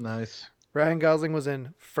Ryan. Nice. Ryan Gosling was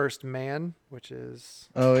in First Man, which is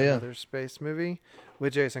Oh, yeah. another space movie,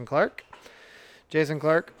 with Jason Clarke. Jason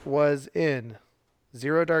Clarke was in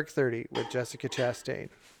Zero Dark 30 with Jessica Chastain.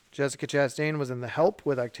 Jessica Chastain was in The Help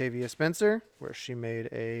with Octavia Spencer, where she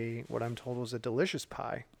made what I'm told was a delicious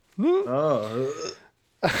pie. Oh.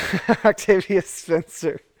 Octavia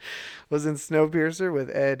Spencer was in Snowpiercer with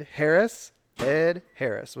Ed Harris. Ed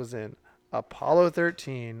Harris was in Apollo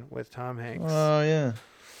 13 with Tom Hanks. Oh, yeah.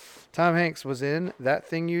 Tom Hanks was in That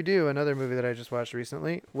Thing You Do, another movie that I just watched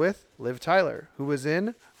recently, with Liv Tyler, who was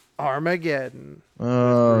in Armageddon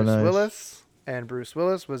Oh, with Bruce nice. Willis. And Bruce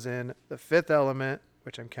Willis was in The Fifth Element,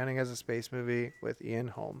 which I'm counting as a space movie, with Ian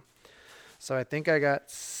Holm. So I think I got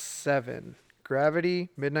 7. Gravity,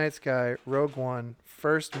 Midnight Sky, Rogue One,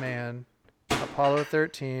 First Man, Apollo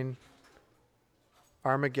 13,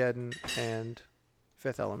 Armageddon, and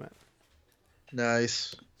Fifth Element.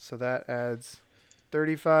 Nice. So that adds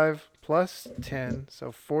 35 plus 10,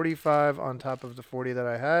 so 45 on top of the 40 that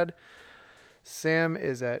I had. Sam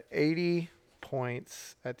is at 80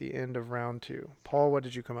 points at the end of round 2. Paul, what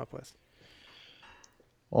did you come up with?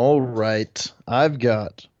 All right. I've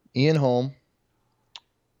got Ian Holm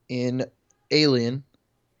in Alien,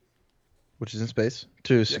 which is in space,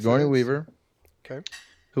 to it Sigourney is. Weaver, Okay.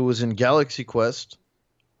 who was in Galaxy Quest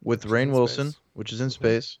with Which is Rainn in Wilson, space. which is in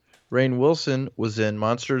space, Rainn Wilson was in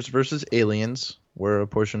Monsters vs. Aliens, where a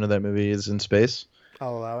portion of that movie is in space.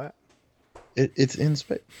 I'll allow it. It's in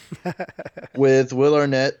space. With Will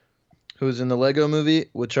Arnett, who's in the Lego movie,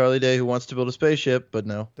 with Charlie Day, who wants to build a spaceship, but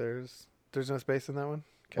no. There's no space in that one.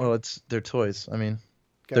 Okay. Well, they're toys. I mean,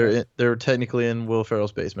 Got it. they're technically in Will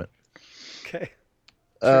Ferrell's basement. Okay.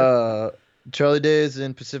 Charlie Day is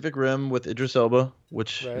in Pacific Rim with Idris Elba,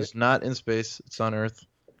 which Right. is not in space. It's on Earth,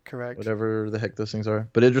 Correct. whatever the heck those things are.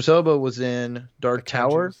 But Idris Elba was in Dark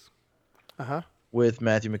Tower Uh-huh. with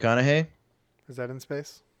Matthew McConaughey, Is that in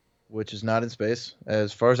space? which is not in space,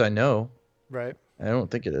 as far as I know. Right. I don't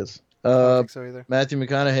think it is. I don't think so either. Matthew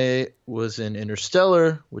McConaughey was in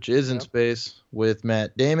Interstellar, which is in Yep. space, with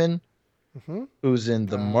Matt Damon, Mm-hmm. who's in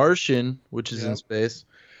The Martian, which is in Yep. space,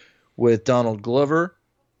 with Donald Glover,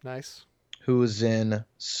 Nice. who is in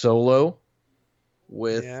Solo,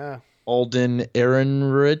 with Yeah. Alden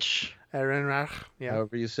Ehrenreich, Aaron Rach. Yeah.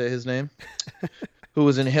 however you say his name, who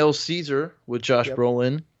was in Hail Caesar with Josh Yep.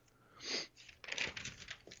 Brolin.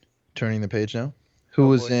 Turning the page now. Who Oh,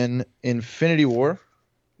 was boy. in Infinity War,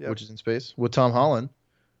 Yep. which is in space, with Tom Holland,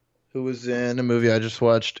 who was in a movie I just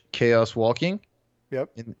watched, Chaos Walking, Yep.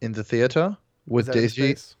 in the theater, with Is that in Daisy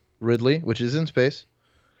space? Ridley, which is in space.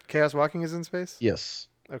 Chaos Walking is in space? Yes.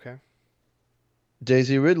 Okay.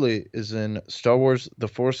 Daisy Ridley is in Star Wars The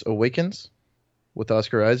Force Awakens with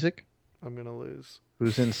Oscar Isaac, I'm going to lose.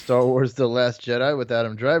 who's in Star Wars The Last Jedi with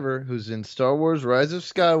Adam Driver, who's in Star Wars Rise of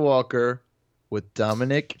Skywalker with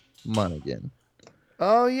Dominic Monaghan.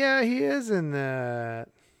 Oh, yeah, he is in that.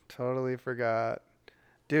 Totally forgot.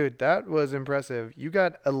 Dude, that was impressive. You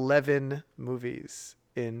got 11 movies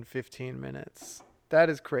in 15 minutes. That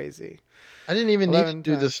is crazy. I didn't even need to 11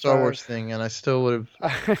 do the times Star 5. Wars thing, and I still would I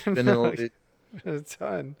have been in the know, lead. a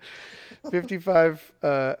ton. 55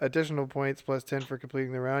 additional points plus 10 for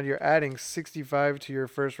completing the round. You're adding 65 to your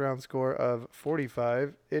first round score of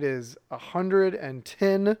 45. It is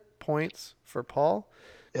 110 points for Paul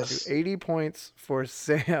Yes. to 80 points for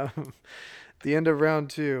Sam. The end of round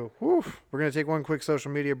 2. Whew. We're going to take one quick social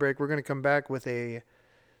media break. We're going to come back with a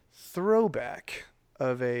throwback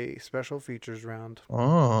of a special features round.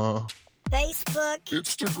 Oh. Facebook,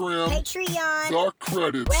 Instagram, Patreon, the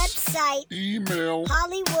credits, website, email,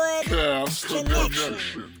 Hollywood cast Connection.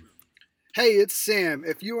 Hey, it's Sam.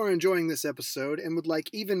 If you are enjoying this episode and would like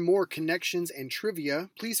even more connections and trivia,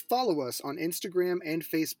 please follow us on Instagram and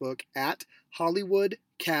Facebook at Hollywood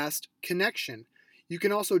Cast Connection. You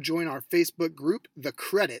can also join our Facebook group, The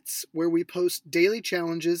Credits, where we post daily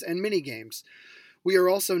challenges and mini-games. We are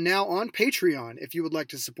also now on Patreon if you would like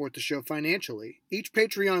to support the show financially. Each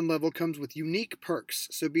Patreon level comes with unique perks,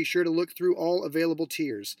 so be sure to look through all available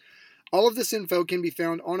tiers. All of this info can be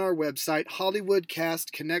found on our website,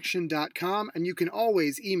 hollywoodcastconnection.com, and you can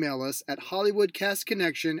always email us at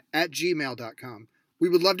hollywoodcastconnection@gmail.com. We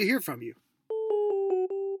would love to hear from you.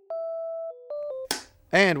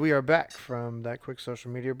 And we are back from that quick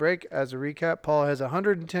social media break. As a recap, Paul has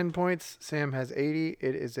 110 points, Sam has 80.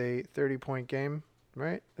 It is a 30-point game,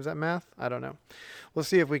 right? Is that math? I don't know. We'll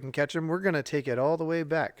see if we can catch him. We're going to take it all the way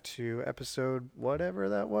back to episode whatever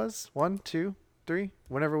that was. 1, 2, 3,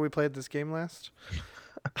 whenever we played this game last.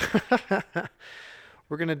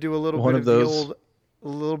 We're going to do a little One bit of of those. a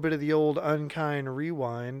little bit of the old unkind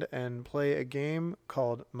rewind and play a game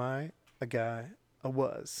called My A Guy A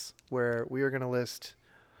Was, where we are going to list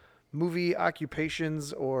movie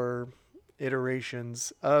occupations or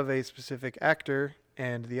iterations of a specific actor,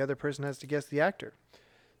 and the other person has to guess the actor.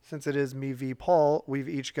 Since it is me v. Paul, we've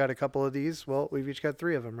each got a couple of these. Well, we've each got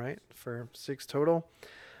 3 of them, right? For 6 total.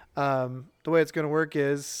 The way it's going to work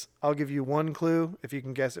is I'll give you 1 clue. If you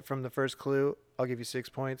can guess it from the first clue, I'll give you 6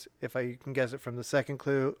 points. If you can guess it from the second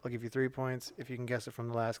clue, I'll give you 3 points. If you can guess it from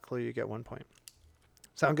the last clue, you get 1 point.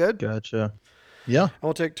 Sound good? Gotcha. Yeah.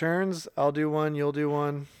 We'll take turns. I'll do 1, you'll do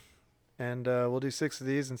 1. And we'll do 6 of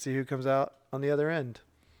these and see who comes out on the other end.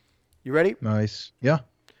 You ready? Nice. Yeah.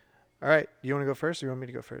 All right. You want to go first or you want me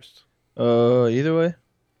to go first? Either way.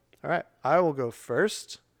 All right. I will go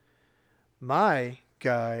first. My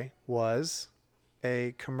guy was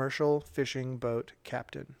a commercial fishing boat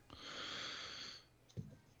captain.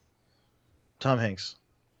 Tom Hanks.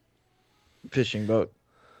 Fishing boat.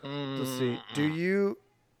 Let's see. Do you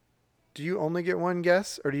only get 1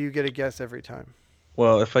 guess or do you get a guess every time?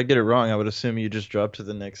 Well, if I get it wrong, I would assume you just drop to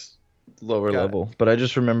the next lower Got it. level. But I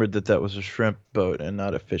just remembered that was a shrimp boat and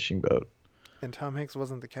not a fishing boat. And Tom Hanks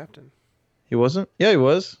wasn't the captain. He wasn't? Yeah, he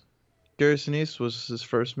was. Gary Sinise was his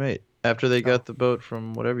first mate after they got the boat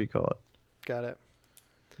from whatever you call it. Got it.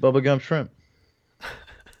 Bubba Gump Shrimp.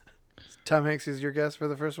 Tom Hanks is your guess for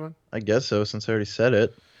the first one? I guess so, since I already said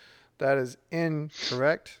it. That is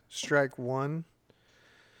incorrect. Strike one.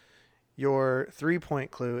 Your 3-point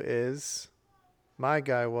clue is my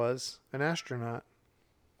guy was an astronaut.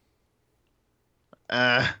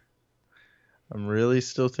 I'm really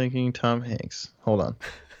still thinking Tom Hanks. Hold on.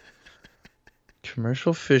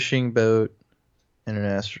 Commercial fishing boat and an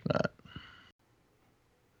astronaut.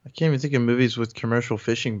 I can't even think of movies with commercial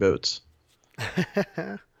fishing boats.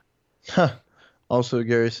 Huh. Also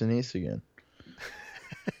Gary Sinise again.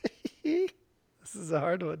 This is a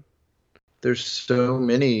hard one. There's so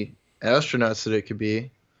many astronauts that it could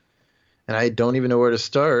be, and I don't even know where to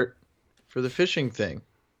start for the fishing thing.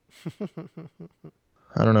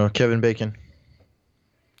 I don't know. Kevin Bacon.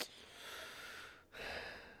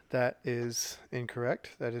 That is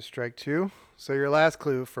incorrect. That is strike two. So your last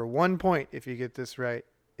clue for 1 point, if you get this right,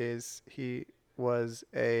 is he was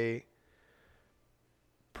a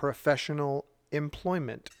professional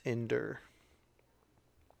employment ender.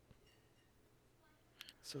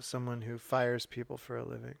 So someone who fires people for a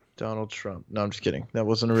living. Donald Trump. No, I'm just kidding. That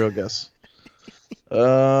wasn't a real guess.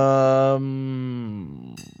 All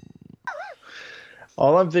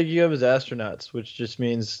I'm thinking of is astronauts, which just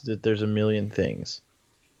means that there's a million things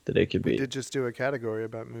that it could We be. did just do a category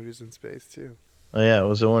about movies in space too. Oh yeah,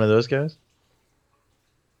 was it one of those guys?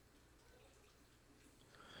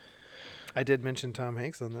 I did mention Tom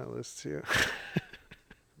Hanks on that list too.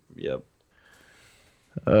 Yep.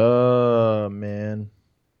 Oh man.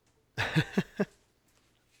 I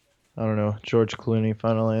don't know. George Clooney,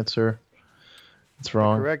 final answer. It's The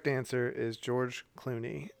wrong. correct answer is George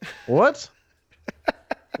Clooney. What?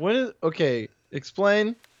 When is okay,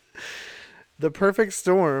 explain. The Perfect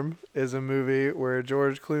Storm is a movie where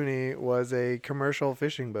George Clooney was a commercial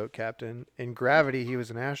fishing boat captain. In Gravity, he was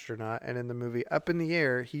an astronaut. And in the movie Up in the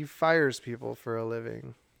Air, he fires people for a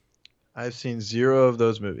living. I've seen 0 of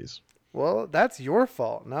those movies. Well, that's your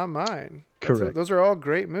fault, not mine. Correct. Those are all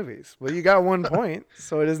great movies. Well, you got 1 point,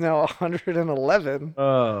 so it is now 111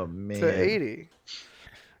 Oh man. to 80.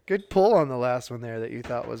 Good pull on the last one there that you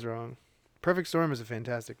thought was wrong. Perfect Storm is a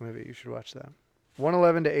fantastic movie. You should watch that.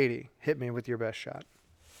 111 to 80. Hit me with your best shot.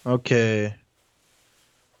 Okay.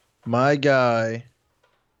 My guy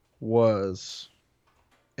was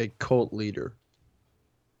a cult leader.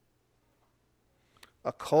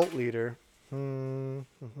 A cult leader. Philip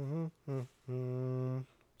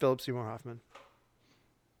Seymour Hoffman.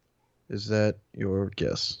 Is that your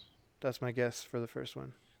guess? That's my guess for the first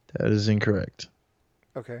one. That is incorrect.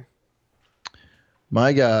 Okay.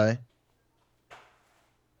 My guy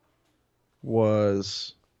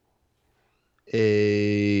was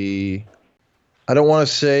I don't want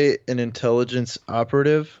to say an intelligence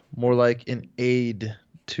operative, more like an aide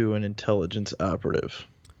to an intelligence operative.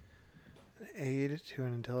 Aid to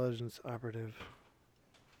an intelligence operative.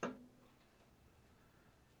 A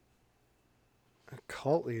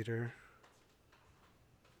cult leader.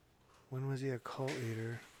 When was he a cult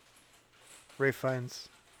leader? Ray Fiennes.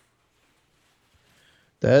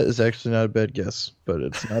 That is actually not a bad guess, but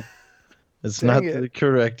it's not. It's Dang not it. the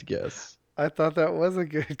correct guess. I thought that was a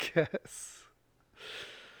good guess.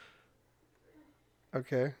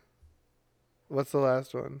 Okay. What's the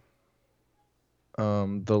last one?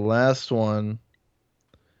 The last one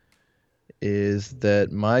is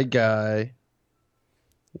that my guy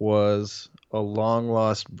was a long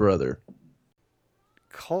lost brother.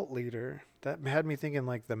 Cult leader. That had me thinking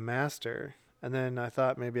like the Master. And then I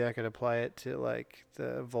thought maybe I could apply it to like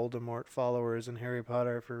the Voldemort followers in Harry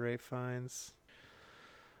Potter for Ray Fiennes.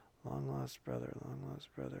 Long lost brother, long lost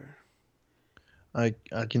brother. I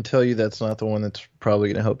can tell you that's not the one that's probably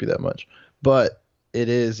going to help you that much, but it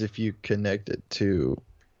is if you connect it to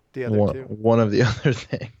The other two. one of the other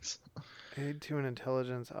things. Aid to an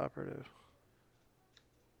intelligence operative.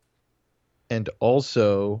 And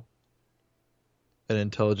also an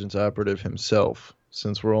intelligence operative himself,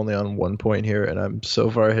 since we're only on 1 point here and I'm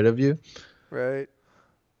so far ahead of you, Right.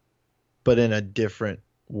 but in a different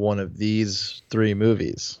one of these 3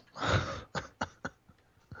 movies.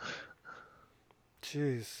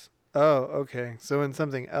 Jeez. Oh, okay. So in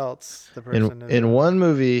something else, the person is In one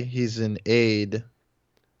movie, he's an aide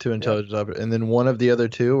to intelligence operative, and then one of the other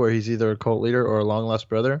 2, where he's either a cult leader or a long lost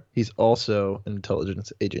brother, he's also an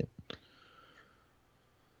intelligence agent.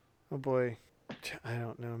 Oh boy. I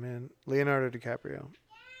don't know, man. Leonardo DiCaprio.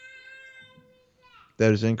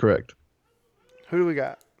 That is incorrect. Who do we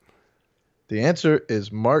got? The answer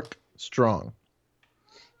is Mark Strong,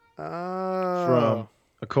 Oh. from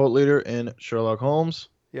a cult leader in Sherlock Holmes,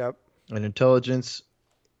 Yep. an intelligence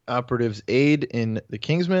operative's aide in The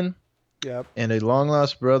Kingsman, Yep. and a long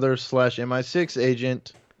lost brother / MI6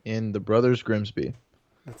 agent in The Brothers Grimsby.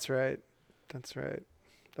 That's right. That's right.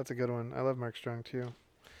 That's a good one. I love Mark Strong too.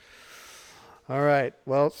 All right.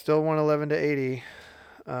 Well, still 111 to 80.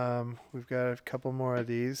 We've got a couple more of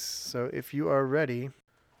these. So if you are ready,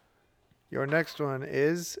 your next one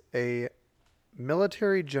is a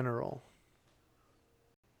military general.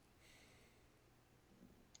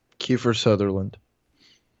 Kiefer Sutherland.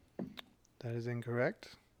 That is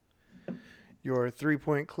incorrect. Your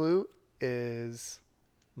 3-point clue is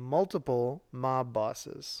multiple mob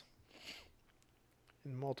bosses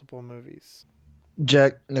in multiple movies.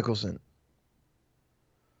 Jack Nicholson.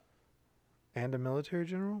 And a military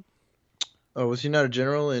general? Oh, was he not a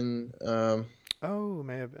general in? Oh,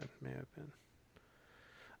 may have been.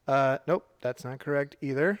 Nope, that's not correct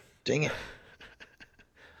either. Dang it!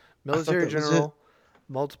 Military that was general,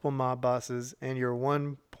 multiple mob bosses, and your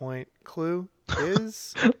 1-point clue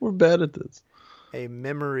is We're bad at this. a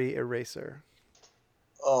memory eraser.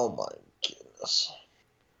 Oh my goodness!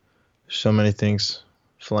 So many things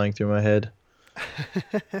flying through my head.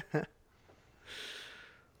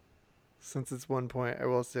 Since it's 1 point, I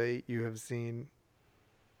will say you have seen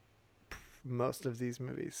most of these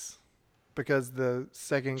movies. Because the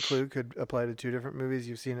second clue could apply to 2 different movies,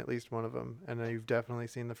 you've seen at least one of them, and you've definitely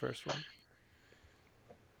seen the first one.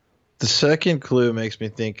 The second clue makes me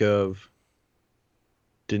think of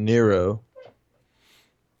De Niro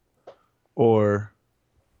or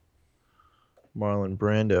Marlon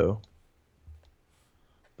Brando.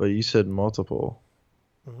 But you said multiple.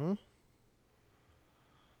 Mm-hmm.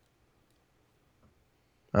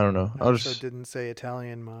 I don't know. I also didn't say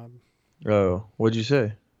Italian mob. Oh, what'd you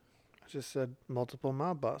say? I just said multiple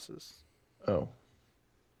mob bosses. Oh.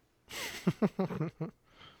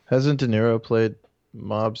 Hasn't De Niro played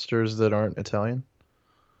mobsters that aren't Italian?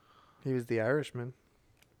 He was the Irishman.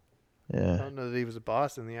 I Yeah. don't know that he was a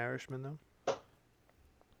boss in the Irishman, though.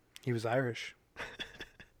 He was Irish.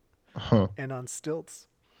 Huh. And on stilts.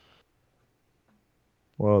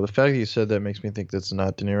 Well, the fact that you said that makes me think that's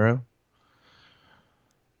not De Niro.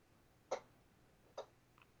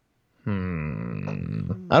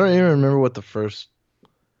 I don't even remember what the first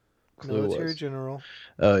clue Military was. general,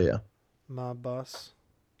 Oh, yeah. mob boss,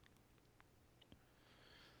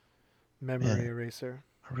 memory Yeah. eraser.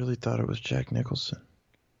 I really thought it was Jack Nicholson.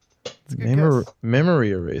 That's a good guess.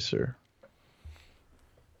 Memory Eraser.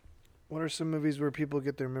 What are some movies where people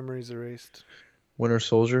get their memories erased? Winter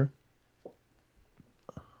Soldier.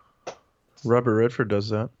 Robert Redford does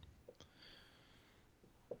that.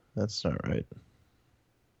 That's not right.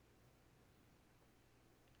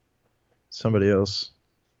 Somebody else.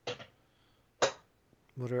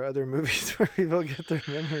 What are other movies where people get their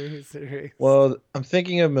memories erased? Well, I'm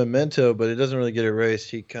thinking of Memento, but it doesn't really get erased.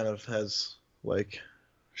 He kind of has, like,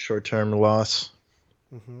 short-term loss.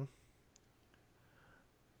 Mm-hmm.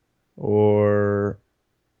 Or...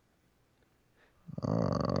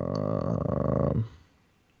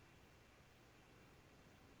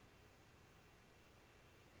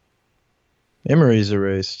 memories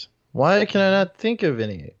erased. Why can I not think of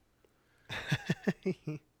any?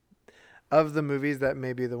 Of the movies, that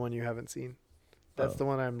may be the one you haven't seen. That's Oh. the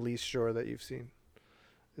one I'm least sure that you've seen.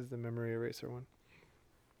 Is the memory eraser one.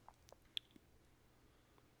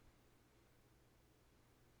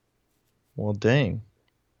 Well, dang.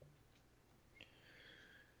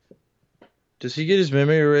 Does he get his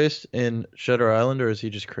memory erased in Shutter Island, or is he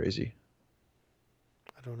just crazy?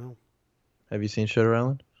 I don't know. Have you seen Shutter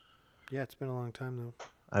Island? Yeah, it's been a long time though.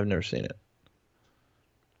 I've never seen it.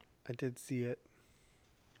 I did see it.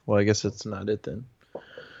 Well, I guess it's not it then.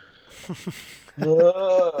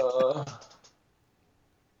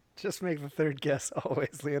 Just make the third guess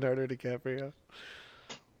always Leonardo DiCaprio.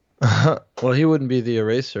 Well, he wouldn't be the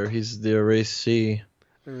eraser. He's the erasee.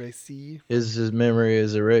 Erasee. His memory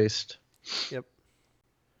is erased. Yep.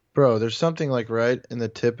 Bro, there's something like right in the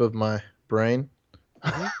tip of my brain.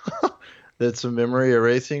 That's a memory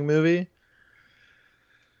erasing movie.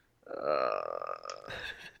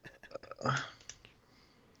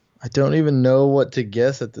 I don't even know what to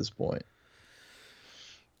guess at this point.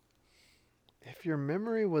 If your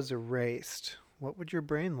memory was erased, what would your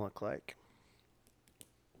brain look like?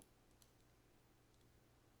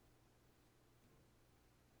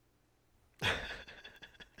 I'm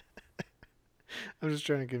just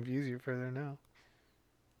trying to confuse you further now.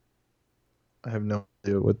 I have no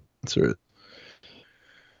idea what the answer is.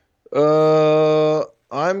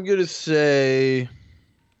 I'm gonna say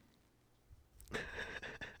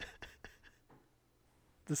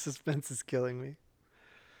The suspense is killing me.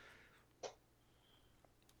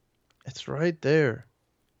 it's right there.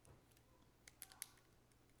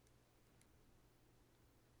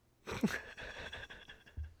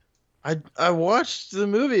 I watched the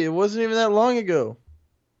movie. It wasn't even that long ago.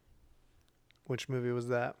 Which movie was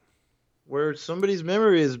that? Where somebody's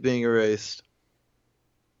memory is being erased.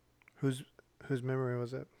 Whose memory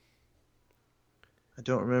was it? I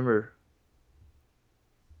don't remember.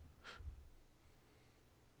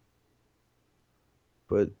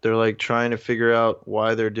 But they're like trying to figure out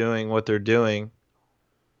why they're doing what they're doing.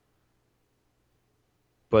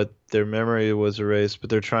 But their memory was erased, but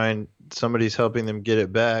somebody's helping them get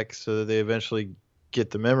it back so that they eventually get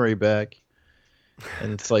the memory back.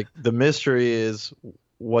 And it's like the mystery is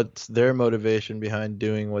what's their motivation behind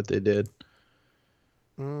doing what they did.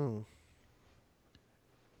 Mm.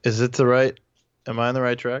 Am I on the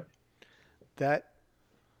right track? That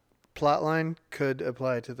plot line could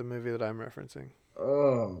apply to the movie that I'm referencing.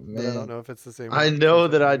 Oh, But I don't know if it's the same I one, know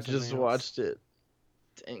because that I maybe something just else. watched it.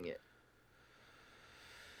 Dang it.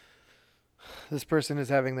 This person is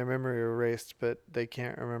having their memory erased, but they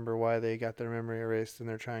can't remember why they got their memory erased, and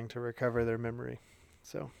they're trying to recover their memory.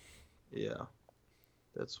 So, Yeah.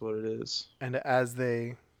 That's what it is. and as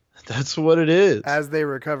they That's what it is.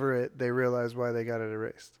 recover it, they realize why they got it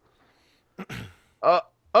erased.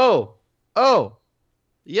 Oh.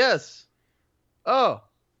 Yes. Oh.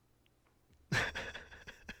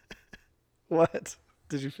 What?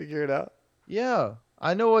 Did you figure it out? Yeah.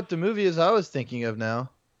 I know what the movie is I was thinking of now.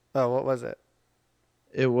 Oh, what was it?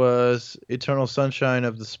 It was Eternal Sunshine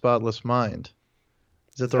of the Spotless Mind.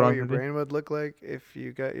 Is that Is the that wrong what your movie? brain would look like if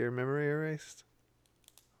you got your memory erased?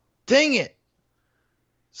 Dang it!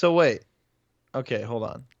 So wait. Okay, hold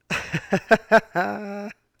on.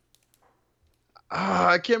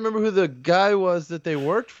 I can't remember who the guy was that they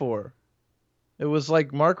worked for. It was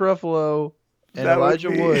like Mark Ruffalo and That would Elijah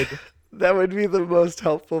be- Wood. That would be the most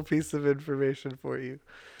helpful piece of information for you,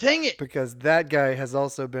 Dang it! because that guy has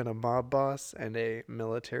also been a mob boss and a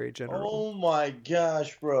military general. Oh my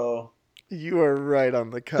gosh, bro. You are right on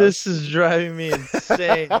the cusp. This is driving me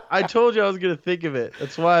insane. I told you I was going to think of it.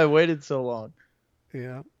 That's why I waited so long.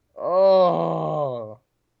 Yeah. Oh.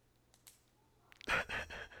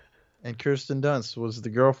 And Kirsten Dunst was the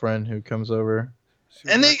girlfriend who comes over. She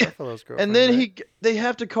was And Mark they- Ruffalo's girlfriend, And then right? they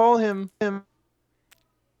have to call him there.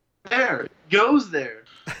 Goes there.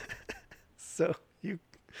 So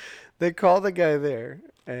they call the guy there,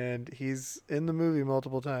 and he's in the movie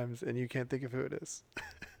multiple times, and you can't think of who it is.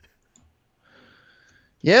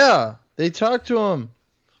 Yeah, they talk to him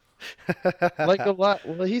like a lot.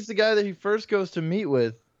 Well, he's the guy that he first goes to meet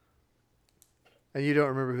with. And you don't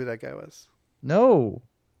remember who that guy was. No.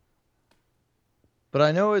 But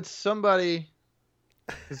I know it's somebody,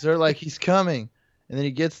 because they're like, he's coming. And then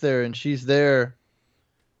he gets there and she's there.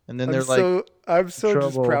 And then they're like, I'm so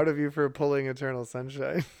just trouble. proud of you for pulling Eternal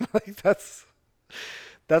Sunshine. Like that's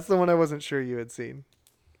the one I wasn't sure you had seen.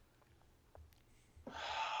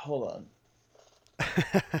 hold on.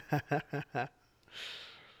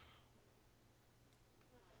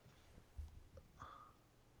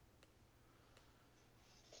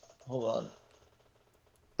 Hold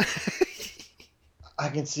on. I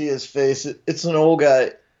can see his face. It's an old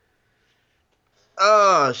guy.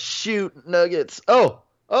 Oh, shoot. Nuggets. Oh.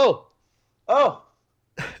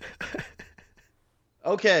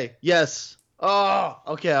 Okay. Yes. Oh,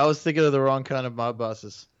 okay. I was thinking of the wrong kind of mob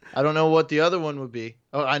bosses. I don't know what the other one would be.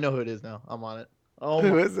 Oh, I know who it is now. I'm on it. Oh,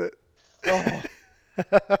 Who my. is it? Oh.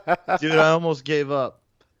 Dude, I almost gave up.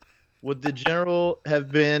 Would the general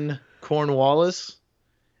have been Cornwallis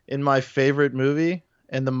in my favorite movie?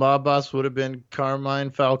 And the mob boss would have been Carmine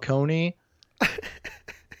Falcone?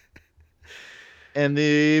 And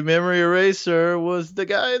the memory eraser was the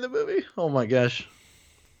guy in the movie? Oh my gosh.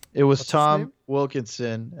 It was What's his Tom name?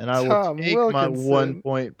 Wilkinson. And I Tom will take my Wilkinson. 1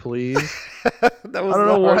 point, please. That I was don't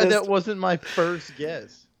the know why hardest. that wasn't my first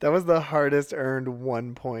guess. That was the hardest earned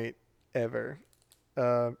 1 point ever.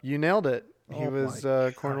 You nailed it. He Oh was my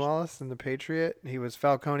gosh. Cornwallis in The Patriot. He was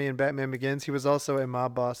Falcone in Batman Begins. He was also a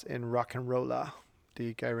mob boss in Rock and Rolla,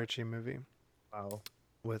 the Guy Ritchie movie Wow.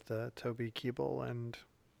 with Toby Kebbell. And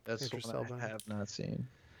That's Idris one Elba. I have not seen.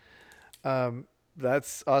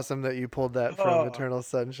 that's awesome that you pulled that from Oh. Eternal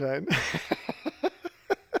Sunshine.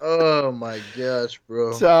 Oh my gosh,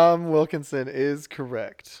 bro. Tom Wilkinson is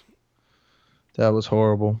correct. That was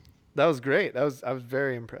horrible. That was great. I was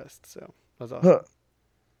very impressed. So that was awesome.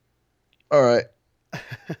 All right.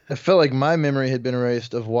 I felt like my memory had been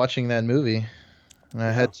erased of watching that movie, and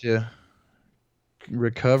I had to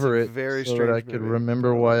recover It's a it very so that I strange could movie.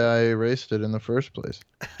 remember why I erased it in the first place.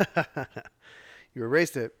 You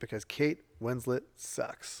erased it because Kate Winslet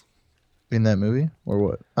sucks. In that movie, or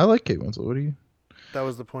what? I like Kate Winslet. What do you? That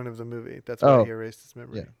was the point of the movie. That's why Oh. he erased his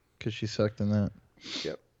memory. Yeah. Because she sucked in that.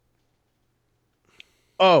 Yep.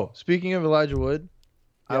 Oh, speaking of Elijah Wood,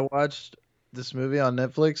 I Yep. watched this movie on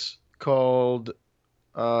Netflix called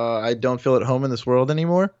I Don't Feel at Home in This World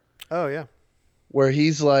Anymore, Oh yeah. where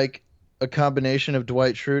he's like a combination of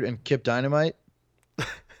Dwight Schrute and Kip Dynamite.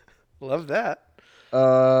 Love that.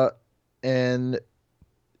 And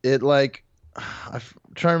it like I'm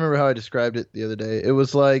trying to remember how I described it the other day. It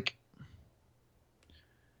was like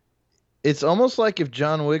it's almost like if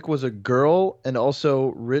John Wick was a girl and also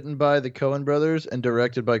written by the Coen brothers and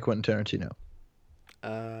directed by Quentin Tarantino.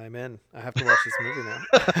 I'm in. I have to watch this movie now.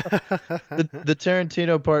 The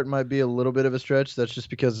Tarantino part might be a little bit of a stretch. That's just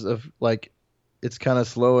because of like it's kind of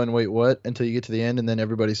slow and wait what until you get to the end and then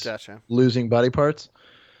everybody's Gotcha. losing body parts.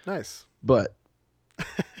 Nice. But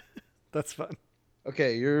That's fun.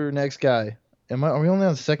 okay, your next guy. Are we only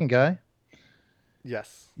on the second guy?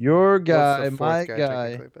 Yes. Your Well, it's guy, the my fourth guy,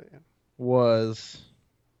 technically, but yeah. was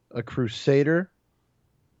a crusader.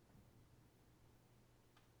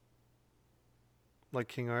 Like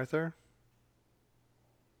King Arthur?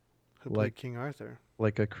 Who Like- played King Arthur?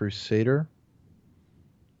 Like a crusader.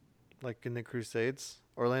 Like in the Crusades?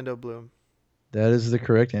 Orlando Bloom. That is the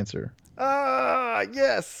correct answer. Ah,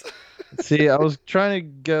 yes. See, I was trying to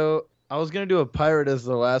go. I was gonna do a pirate as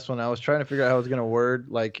the last one. I was trying to figure out how I was gonna word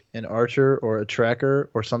like an archer or a tracker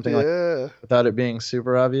or something like Yeah. without it being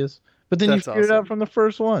super obvious. But then That's you figured it awesome. out from the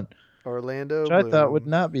first one, Orlando which I Bloom. thought would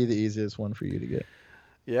not be the easiest one for you to get.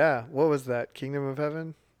 Yeah. What was that? Kingdom of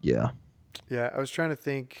Heaven? Yeah. Yeah, I was trying to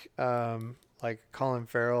think like Colin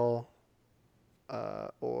Farrell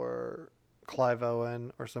or Clive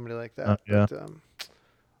Owen or somebody like that. Yeah. But,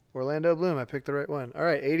 Orlando Bloom, I picked the right one. All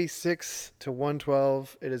right, 86 to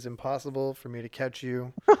 112. It is impossible for me to catch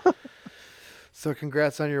you. So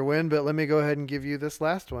congrats on your win, but let me go ahead and give you this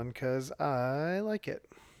last one because I like it.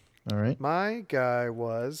 All right. My guy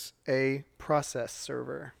was a process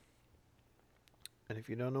server. And if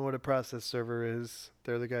you don't know what a process server is,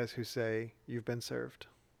 they're the guys who say, you've been served.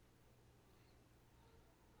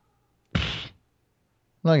 I'm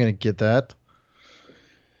not gonna get that.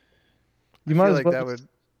 You I might feel as like well that would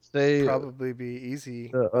say probably be easy.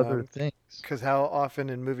 the other things. Because how often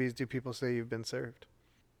in movies do people say you've been served?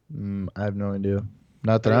 I have no idea.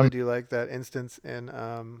 Not that I I'm. really do like that instance in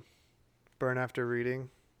Burn After Reading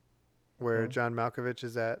where John Malkovich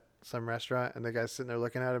is at some restaurant and the guy's sitting there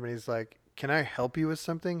looking at him and he's like, can I help you with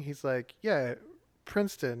something? He's like, yeah,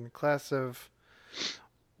 Princeton, class of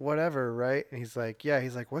whatever, right? And he's like, yeah.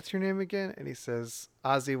 He's like, what's your name again? And he says,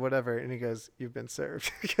 Ozzy whatever. And he goes, you've been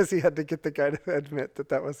served. Because he had to get the guy to admit that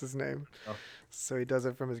that was his name. Oh. So he does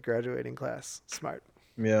it from his graduating class. Smart.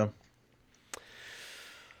 Yeah.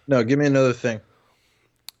 No, give me another thing.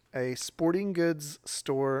 A sporting goods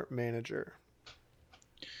store manager.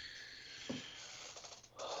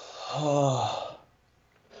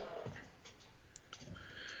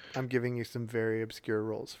 I'm giving you some very obscure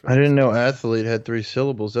roles. For I didn't know athlete had 3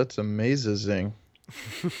 syllables. That's amazing.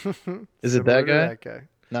 Is it that guy? That guy.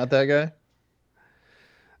 Not that guy?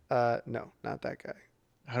 No, not that guy.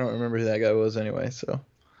 I don't remember who that guy was anyway, so.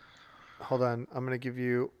 Hold on. I'm going to give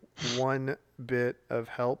you one bit of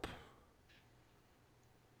help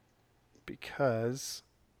because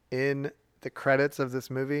in the credits of this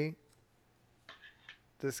movie,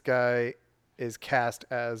 this guy is cast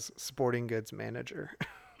as sporting goods manager.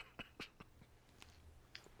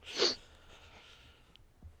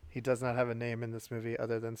 He does not have a name in this movie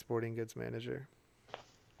other than sporting goods manager.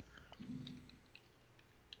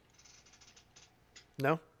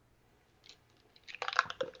 No?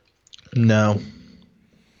 No.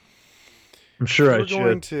 I'm sure I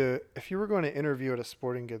should. If you were going to interview at a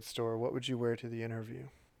sporting goods store, what would you wear to the interview?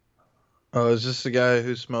 Oh, is this the guy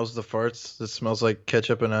who smells the farts that smells like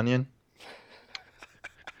ketchup and onion?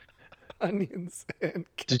 Onions and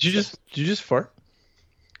Did you just fart?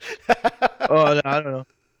 Oh, no, I don't know.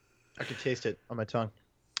 I could taste it on my tongue.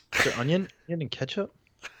 Is there onion and ketchup?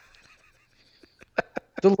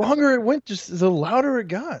 The longer it went, just the louder it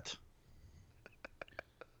got.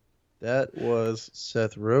 That was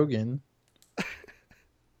Seth Rogen.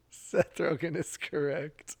 Seth Rogen is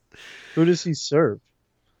correct. Who does he serve?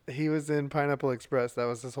 He was in Pineapple Express. That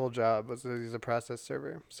was his whole job. Was that he's a process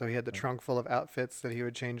server. So he had the trunk full of outfits that he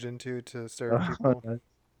would change into to serve people. Nice.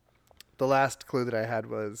 The last clue that I had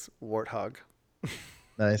was warthog.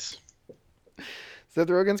 Nice. Seth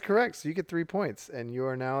Rogen's correct. So you get 3 points, and you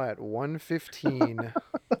are now at 115.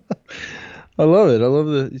 I love it. I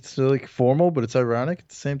love it's like formal, but it's ironic at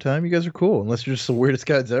the same time. You guys are cool, unless you're just the weirdest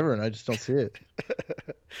guys ever, and I just don't see it.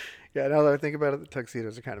 Yeah, now that I think about it, the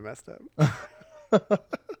tuxedos are kind of messed up.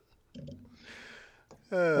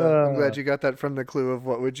 I'm glad you got that from the clue of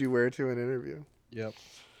what would you wear to an interview. Yep.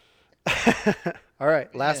 All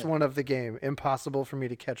right, last Man. one of the game. Impossible for me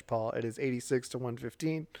to catch Paul. It is 86 to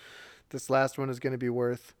 115. This last one is going to be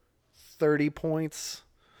worth 30 points.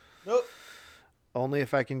 Nope. Only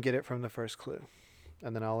if I can get it from the first clue.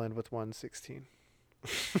 And then I'll end with 116.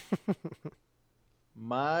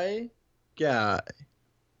 My guy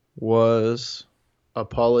was a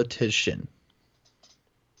politician.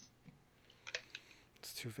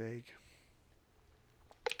 It's too vague.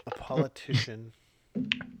 A politician.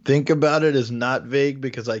 Think about it as not vague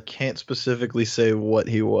because I can't specifically say what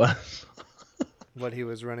he was What he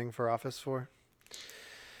was running for office for.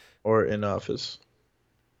 or in office.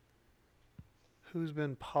 Who's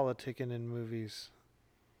been politicking in movies?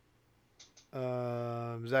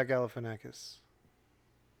 Zach Galifianakis.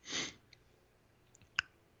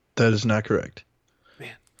 That is not correct. Man.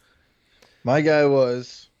 My guy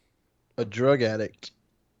was a drug addict.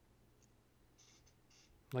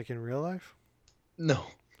 Like in real life? No,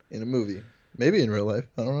 in a movie. Maybe in real life.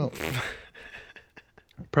 I don't know.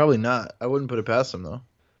 Probably not. I wouldn't put it past him, though.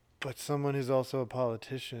 But someone who's also a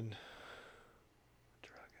politician.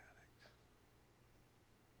 Drug addict.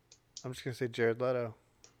 I'm just going to say Jared Leto.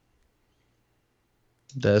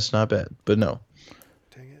 That's not bad, but no.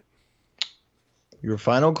 Dang it. Your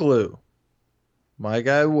final clue. My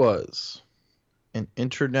guy was an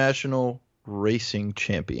international racing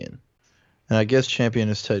champion. And I guess champion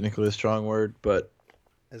is technically a strong word, but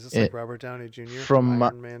Is this like Robert Downey Jr. from from my-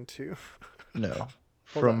 Iron Man 2? no.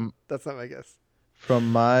 Hold on. That's not my guess.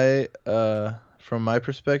 From my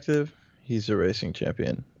perspective, he's a racing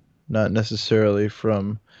champion, not necessarily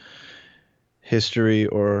from history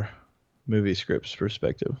or movie scripts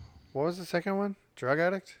perspective. What was the second one? Drug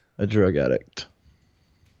addict? A drug addict.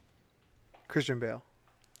 Christian Bale.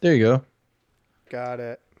 There you go. Got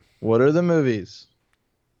it. What are the movies?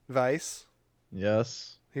 Vice.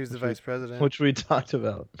 Yes, He was the Which we- vice president. which we talked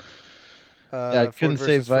about. Yeah, I Ford couldn't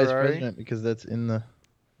say versus vice Ferrari. president because that's in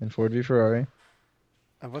Ford v Ferrari.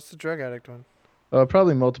 What's the drug addict one?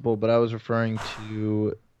 Probably multiple, but I was referring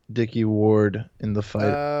to Dickie Ward in the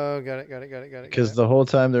fight. Oh, got it. Because the whole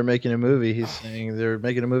time they're making a movie, he's saying they're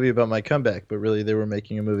making a movie about my comeback, but really they were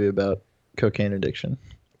making a movie about cocaine addiction.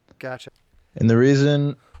 Gotcha. And the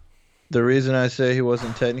reason I say he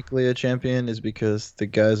wasn't technically a champion is because the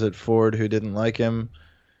guys at Ford who didn't like him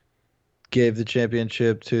gave the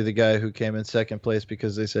championship to the guy who came in second place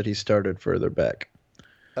because they said he started further back.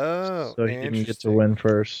 Oh, So he didn't get to interesting. win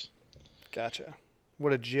first. Gotcha.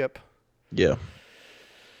 What a jip. Yeah.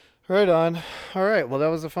 Right on. All right. Well, that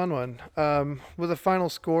was a fun one. With a final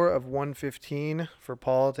score of 115 for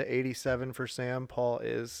Paul to 87 for Sam, Paul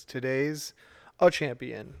is today's a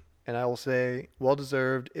champion. And I will say, well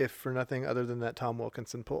deserved, if for nothing other than that Tom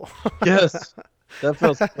Wilkinson pull. Yes. That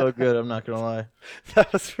felt so good, I'm not going to lie.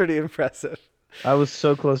 That was pretty impressive. I was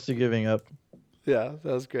so close to giving up. Yeah,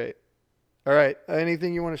 that was great. All right.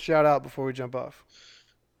 Anything you want to shout out before we jump off?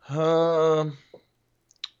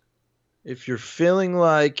 If you're feeling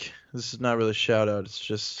like, this is not really a shout out, it's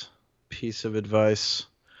just a piece of advice.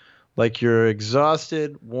 Like you're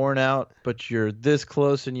exhausted, worn out, but you're this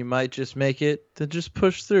close and you might just make it, then just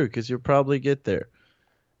push through because you'll probably get there.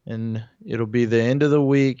 And it'll be the end of the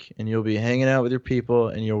week and you'll be hanging out with your people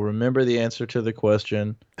and you'll remember the answer to the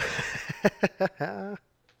question I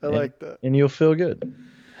like that. and you'll feel good.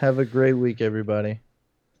 Have a great week, everybody.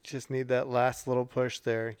 Just need that last little push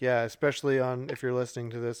there. Yeah, especially if you're listening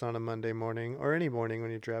to this on a Monday morning or any morning when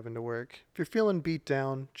you're driving to work. If you're feeling beat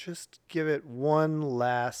down, just give it one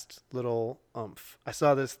last little oomph. I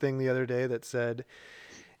saw this thing the other day that said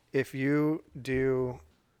it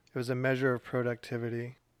was a measure of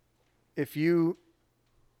productivity. If you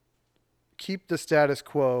keep the status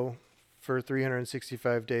quo for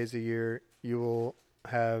 365 days a year, you will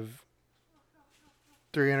have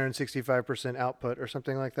 365% output or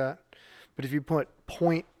something like that. But if you put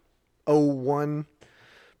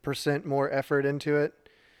 0.01% more effort into it,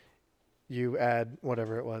 you add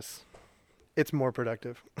whatever it was. It's more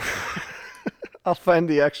productive. I'll find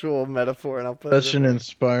the actual metaphor and I'll put Such it in an there.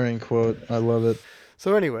 inspiring quote. I love it.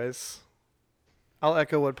 So anyways, I'll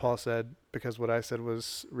echo what Paul said because what I said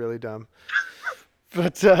was really dumb.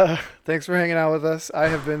 But thanks for hanging out with us. I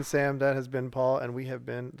have been Sam, that has been Paul, and we have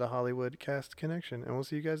been the Hollywood Cast Connection. And we'll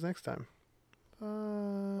see you guys next time. Bye.